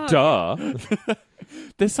 Oh, Duh.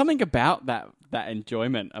 There's something about that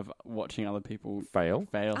enjoyment of watching other people Fail.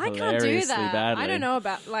 I can't do hilariously that. badly. I don't know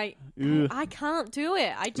about I can't do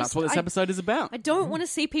it. That's what this episode is about. I don't want to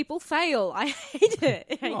see people fail. I hate it.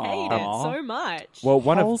 I hate it Aw. so much. Well,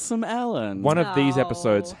 Wholesome Ellen. one of these No.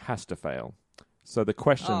 episodes has to fail. So the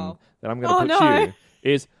question Oh. that I'm going to put no. to you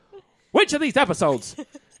is, which of these episodes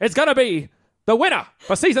is going to be the winner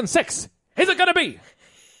for season 6? Is it going to be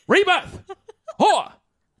Rebirth or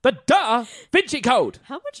the Duh-Vinci Code?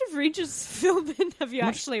 How much of Regis Philbin have you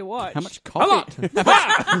actually watched? How much A coffee? lot.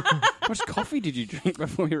 How much coffee did you drink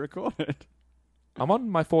before we recorded? I'm on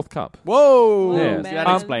my 4th cup. Whoa! Yeah. See, that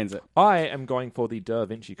man. explains it. I am going for the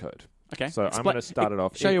Duh-Vinci Code. Okay. So I'm going to start it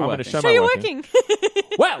off. Show your I'm work. going to show Show my you working.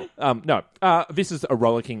 working. Well, no. This is a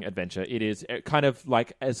rollicking adventure. It is kind of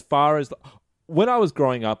like as far as... When I was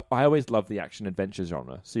growing up, I always loved the action-adventure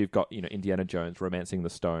genre. So you've got, Indiana Jones, Romancing the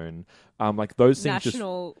Stone. Like those things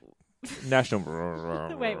National. National...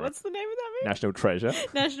 Wait, what's the name of that movie? National Treasure.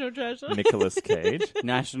 National Treasure. Nicolas Cage.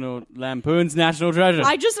 National Lampoon's National Treasure.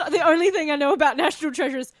 The only thing I know about National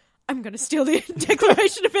Treasure is I'm going to steal the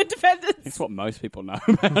Declaration of Independence. It's what most people know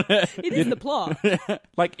about it. It is the plot.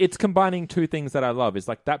 Like, it's combining two things that I love. Is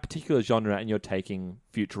like that particular genre, and you're taking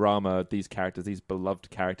Futurama, these characters, these beloved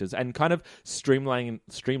characters, and kind of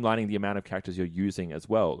streamlining the amount of characters you're using as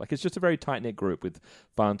well. Like, it's just a very tight-knit group with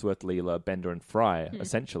Farnsworth, Leela, Bender, and Fry,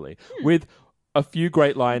 essentially. With a few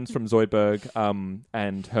great lines from Zoidberg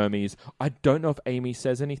and Hermes. I don't know if Amy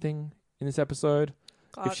says anything in this episode.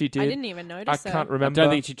 God, If she did, I didn't even notice. I can't I remember. don't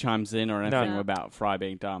think she chimes in or anything No. about Fry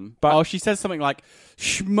being dumb. But- she says something like,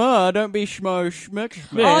 "Schmuh, don't be schmo, schmuck,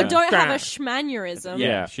 schmuck." Oh, Yeah. don't have a schmanurism.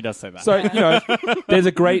 Yeah, she does say that. So there's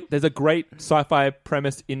a great sci-fi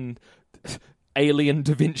premise in Alien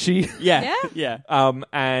Da Vinci. yeah, Yeah? yeah.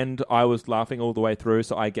 And I was laughing all the way through,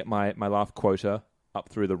 so I get my laugh quota up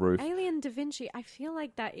through the roof. Alien Da Vinci. I feel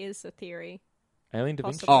like that is a theory. Alien Da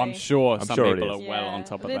Vinci. Possibly. Oh, I'm sure I'm some sure it people is. are well on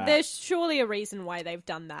top of that. There's surely a reason why they've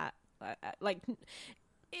done that.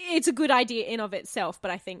 It's a good idea in of itself, but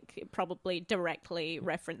I think it probably directly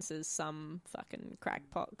references some fucking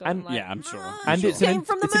crackpot. Going And- like, yeah, I'm sure. And she it's came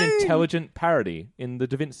from the it's an moon." intelligent parody in the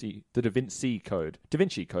Da Vinci Code. Da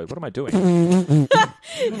Vinci Code. What am I doing? What am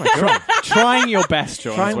I doing? Trying your best,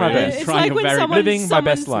 John. Trying is my what it is. best. It's Trying like your when very living my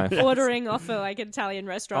best someone's life. ordering off a an Italian I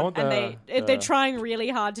restaurant, want and the- they're trying really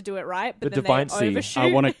hard to do it right, but The then they Duh-Vinci. overshoot.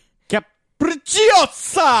 I want to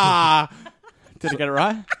capricciosa. Did I get it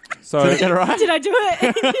right? So, Did I get it right? Did I do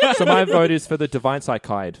it? so my vote is for the Duh-Vinci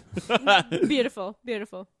Code. Beautiful,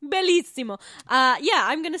 bellissimo. Yeah,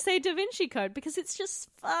 I'm gonna say Da Vinci Code because it's just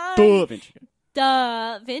fun. Da Vinci.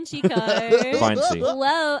 Duh-Vinci Code. Vinci.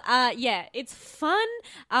 Well, yeah, it's fun.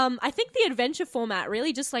 I think the adventure format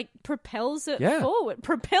really just like propels it forward.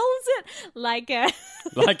 Propels it like a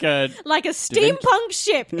Like a steampunk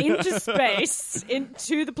ship into space,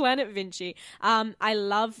 into the planet Vinci. I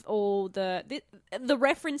love all the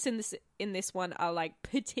reference in this one are like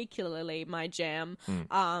particularly my jam.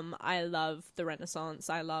 I love the Renaissance.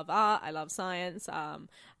 I love art. I love science.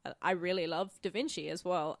 I really love Da Vinci as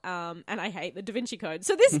well, and I hate the Da Vinci Code.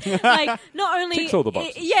 So this, like, not only ticks all the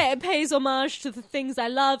boxes. it pays homage to the things I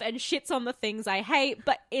love and shits on the things I hate,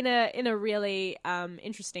 but in a really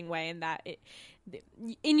interesting way. In that,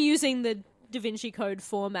 in using the Da Vinci Code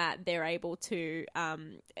format, they're able to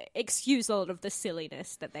excuse a lot of the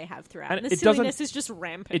silliness that they have throughout. And the silliness is just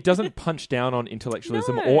rampant. It doesn't punch down on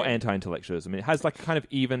intellectualism or anti-intellectualism. It has like a kind of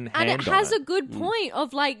even hand and it has on a good point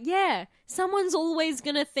of like, someone's always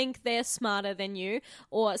going to think they're smarter than you,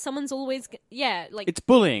 or someone's always, like... It's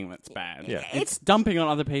bullying that's bad. Yeah. It's dumping on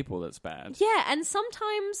other people that's bad. Yeah, and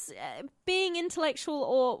sometimes being intellectual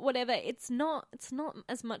or whatever, it's not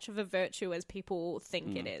as much of a virtue as people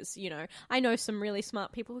think it is, you know. I know some really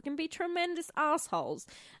smart people who can be tremendous assholes,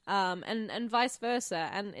 and vice versa,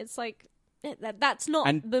 and it's like, that's not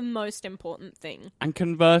the most important thing. And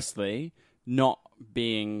conversely, not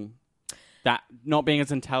being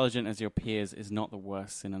as intelligent as your peers is not the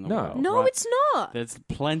worst sin in the world. No, right? it's not. There's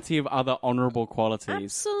plenty of other honourable qualities.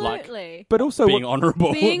 Absolutely. Like but also being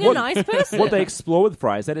honourable. Being a nice person. What they explore with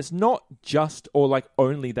Fry is that it's not just or like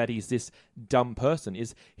only that he's this dumb person.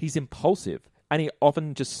 He's impulsive. And he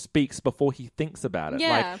often just speaks before he thinks about it.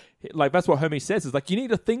 Yeah. Like that's what Hermes says, is like, you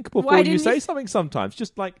need to think before you say something sometimes.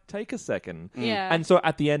 Just like, take a second. Yeah. And so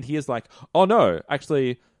at the end, he is like, oh no,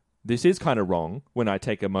 actually, this is kind of wrong when I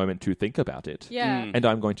take a moment to think about it. Yeah. And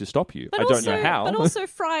I'm going to stop you. But I don't know how. But also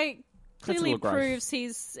Fry clearly little growth. proves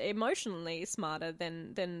he's emotionally smarter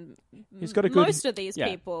than He's got a good most of these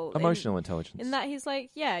people. emotional intelligence. In that he's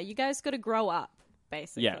like, you guys got to grow up,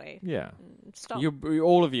 basically. Yeah. Stop.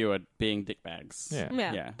 All of you are being dickbags.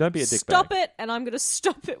 Yeah. Don't be a dickbag. Stop it, and I'm going to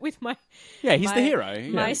stop it with my... Yeah, he's the hero.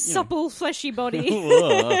 My supple, fleshy body.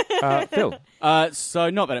 Phil. So,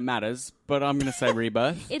 not that it matters, but I'm going to say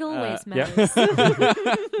Rebirth. It always matters.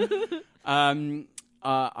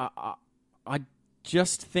 I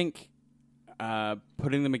just think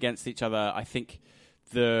putting them against each other, I think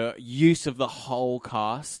the use of the whole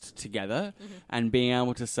cast together and being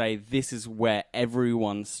able to say this is where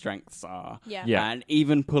everyone's strengths are. Yeah. And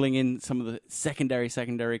even pulling in some of the secondary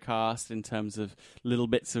cast in terms of little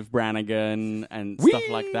bits of Brannigan and stuff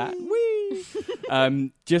like that.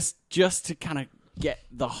 Just to kind of get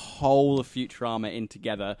the whole of Futurama in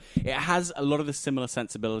together. It has a lot of the similar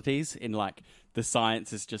sensibilities in like the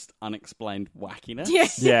science is just unexplained wackiness.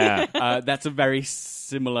 Yeah. That's a very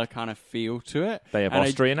similar kind of feel to it. They have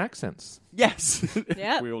Austrian accents. Yes.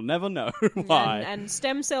 Yep. We'll never know why. And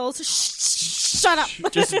stem cells, shut up.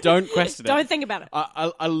 Just don't question it. Don't think about it.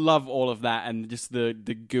 I love all of that and just the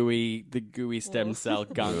gooey stem cell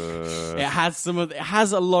gunk. It has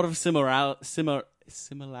a lot of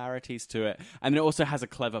similarities to it, and it also has a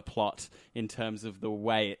clever plot in terms of the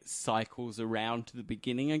way it cycles around to the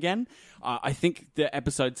beginning again. I think the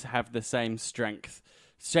episodes have the same strengths,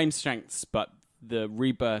 but the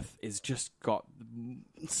Rebirth is just got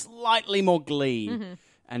slightly more glee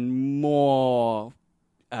and more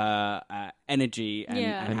energy and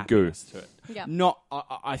happiness to it. Yeah. Mm.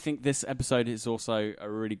 I think this episode is also a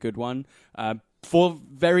really good one for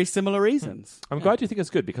very similar reasons. I'm glad you think it's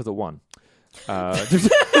good because it won.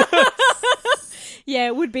 Yeah,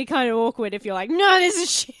 it would be kind of awkward if you're like, no, this is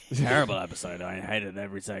shit. Terrible episode. I hated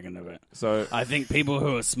every second of it. So I think people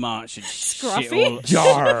who are smart should Scruffy?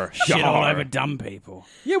 shit all over dumb people.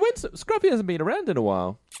 yeah, Scruffy hasn't been around in a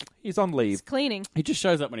while. He's on leave. It's cleaning. He just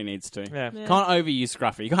shows up when he needs to. Yeah. Can't overuse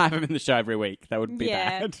Scruffy. You can't have him in the show every week. That would be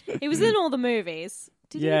bad. He was in all the movies.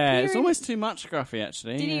 Did he Yeah, appear it's in- almost too much Scruffy,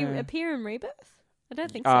 actually. Did he Yeah. appear in Rebirth? I don't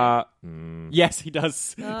think so. Yes, he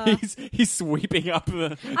does. He's sweeping up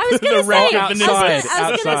the I was the going to wreck say, of the I Nimbus.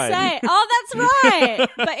 was going to say, oh, that's right.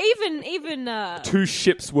 But even 2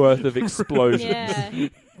 ships worth of explosions. yeah.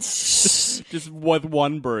 Just with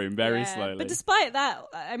one broom, very Yeah. slowly. But despite that,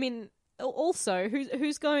 I mean, also,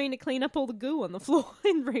 who's going to clean up all the goo on the floor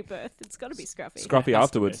in Rebirth? It's got to be Scruffy. Scruffy Has to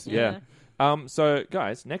afterwards. be. Yeah. So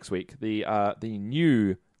guys, next week the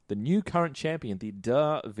new current champion, the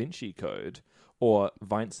Da-Vinci Code, or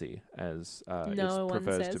Vinci, as No it one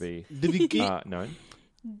prefers says. to be known.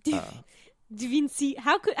 Da Vinci.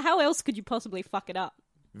 How else could you possibly fuck it up?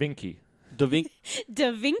 Vinci. Da Vinci Da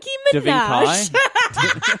Minaj.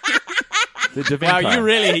 The Da Wow,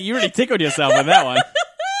 Vinci. you really tickled yourself with that one.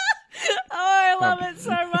 Oh, love it so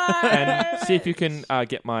much. And see if you can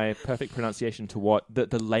get my perfect pronunciation to what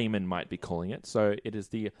the layman might be calling it. So it is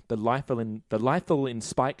the lethal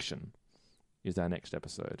inspection is our next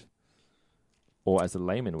episode. Or as a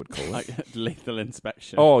layman would call it. Like lethal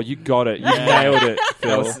inspection. Oh, you got it. You nailed it,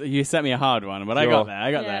 Phil. You set me a hard one, but I got there.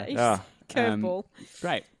 I got there. Yeah, curveball.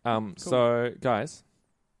 Great. Cool. So, guys,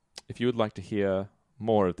 if you would like to hear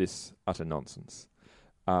more of this utter nonsense,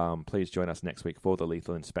 please join us next week for the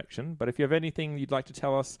lethal inspection. But if you have anything you'd like to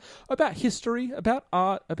tell us about history, about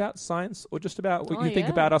art, about science, or just about what you think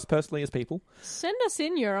about us personally as people, send us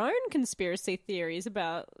in your own conspiracy theories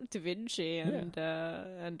about Da Vinci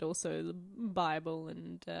and also the Bible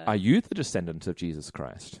and. Are you the descendant of Jesus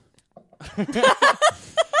Christ?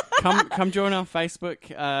 Come join our Facebook.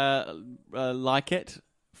 Like it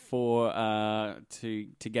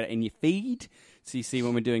to get it in your feed. So you see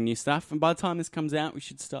when we're doing new stuff. And by the time this comes out, we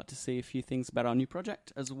should start to see a few things about our new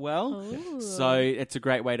project as well. Ooh. So it's a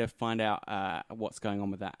great way to find out what's going on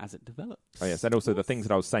with that as it develops. Oh, yes. And also the things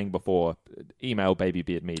that I was saying before, email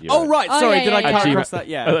babybeardmedia. Oh, right. Sorry. Did I cut across that?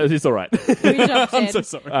 Yeah. It's all right. I'm so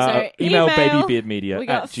sorry. So email babybeardmedia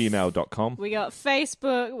at gmail.com. We got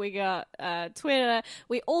Facebook. We got Twitter.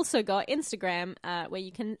 We also got Instagram where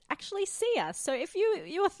you can actually see us. So if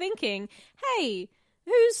you're thinking, hey...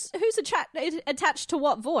 Who's attached to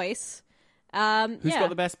what voice? Who's got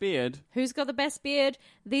the best beard? Who's got the best beard?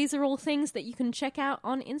 These are all things that you can check out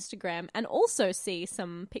on Instagram and also see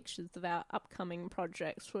some pictures of our upcoming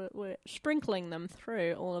projects. We're sprinkling them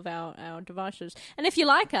through all of our devices. And if you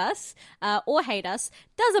like us or hate us,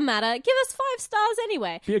 doesn't matter. Give us 5 stars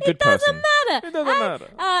anyway. Be a good person. It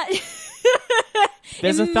doesn't matter.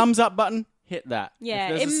 There's a thumbs up button. Hit that. Yeah.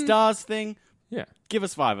 If there's a stars thing. Yeah. Give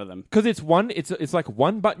us 5 of them. Because it's like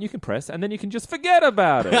one button you can press and then you can just forget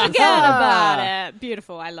about it. Forget about it.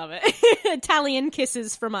 Beautiful. I love it. Italian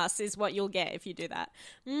kisses from us is what you'll get if you do that.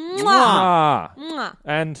 Mwah. Mwah.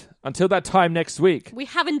 And until that time next week. We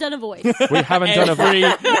haven't done a voice. We haven't done a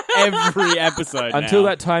voice. Every episode Until now.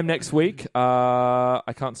 that time next week,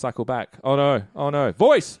 I can't cycle back. Oh no.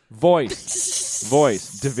 Voice.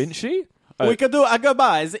 Da Vinci? We could do a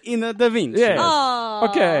goodbyes in a Da Vinci. Yes. Oh,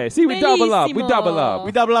 okay. See, we double up. We double up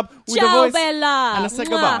with the voice Bella. and a say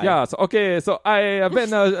goodbye. Yes. Okay. So I've been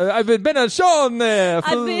Sean. I've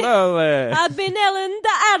been Ellen the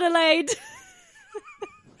Adelaide.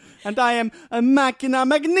 And I am a Macchina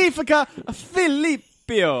Magnifica Filippo.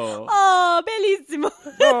 Oh, bellissimo.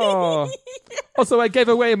 Oh. Also, I gave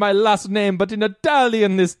away my last name, but in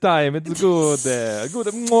Italian this time. It's good. Good.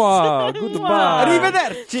 Mwah. Goodbye.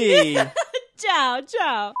 Arrivederci.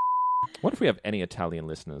 Ciao. What if we have any Italian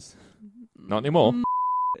listeners? Not anymore.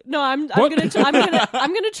 No, I'm gonna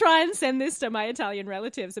try and send this to my Italian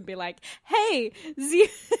relatives and be like, hey,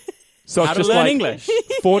 So How it's to just learn like English.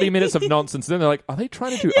 40 minutes of nonsense. Then they're like, are they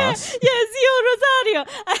trying to do us? Yeah, Zio Rosario.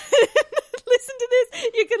 Listen to this.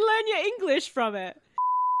 You can learn your English from it.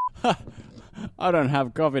 I don't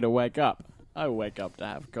have coffee to wake up. I wake up to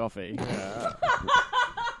have coffee.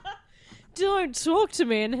 Don't talk to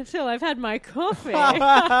me until I've had my coffee.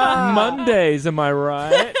 Mondays, am I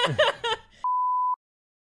right?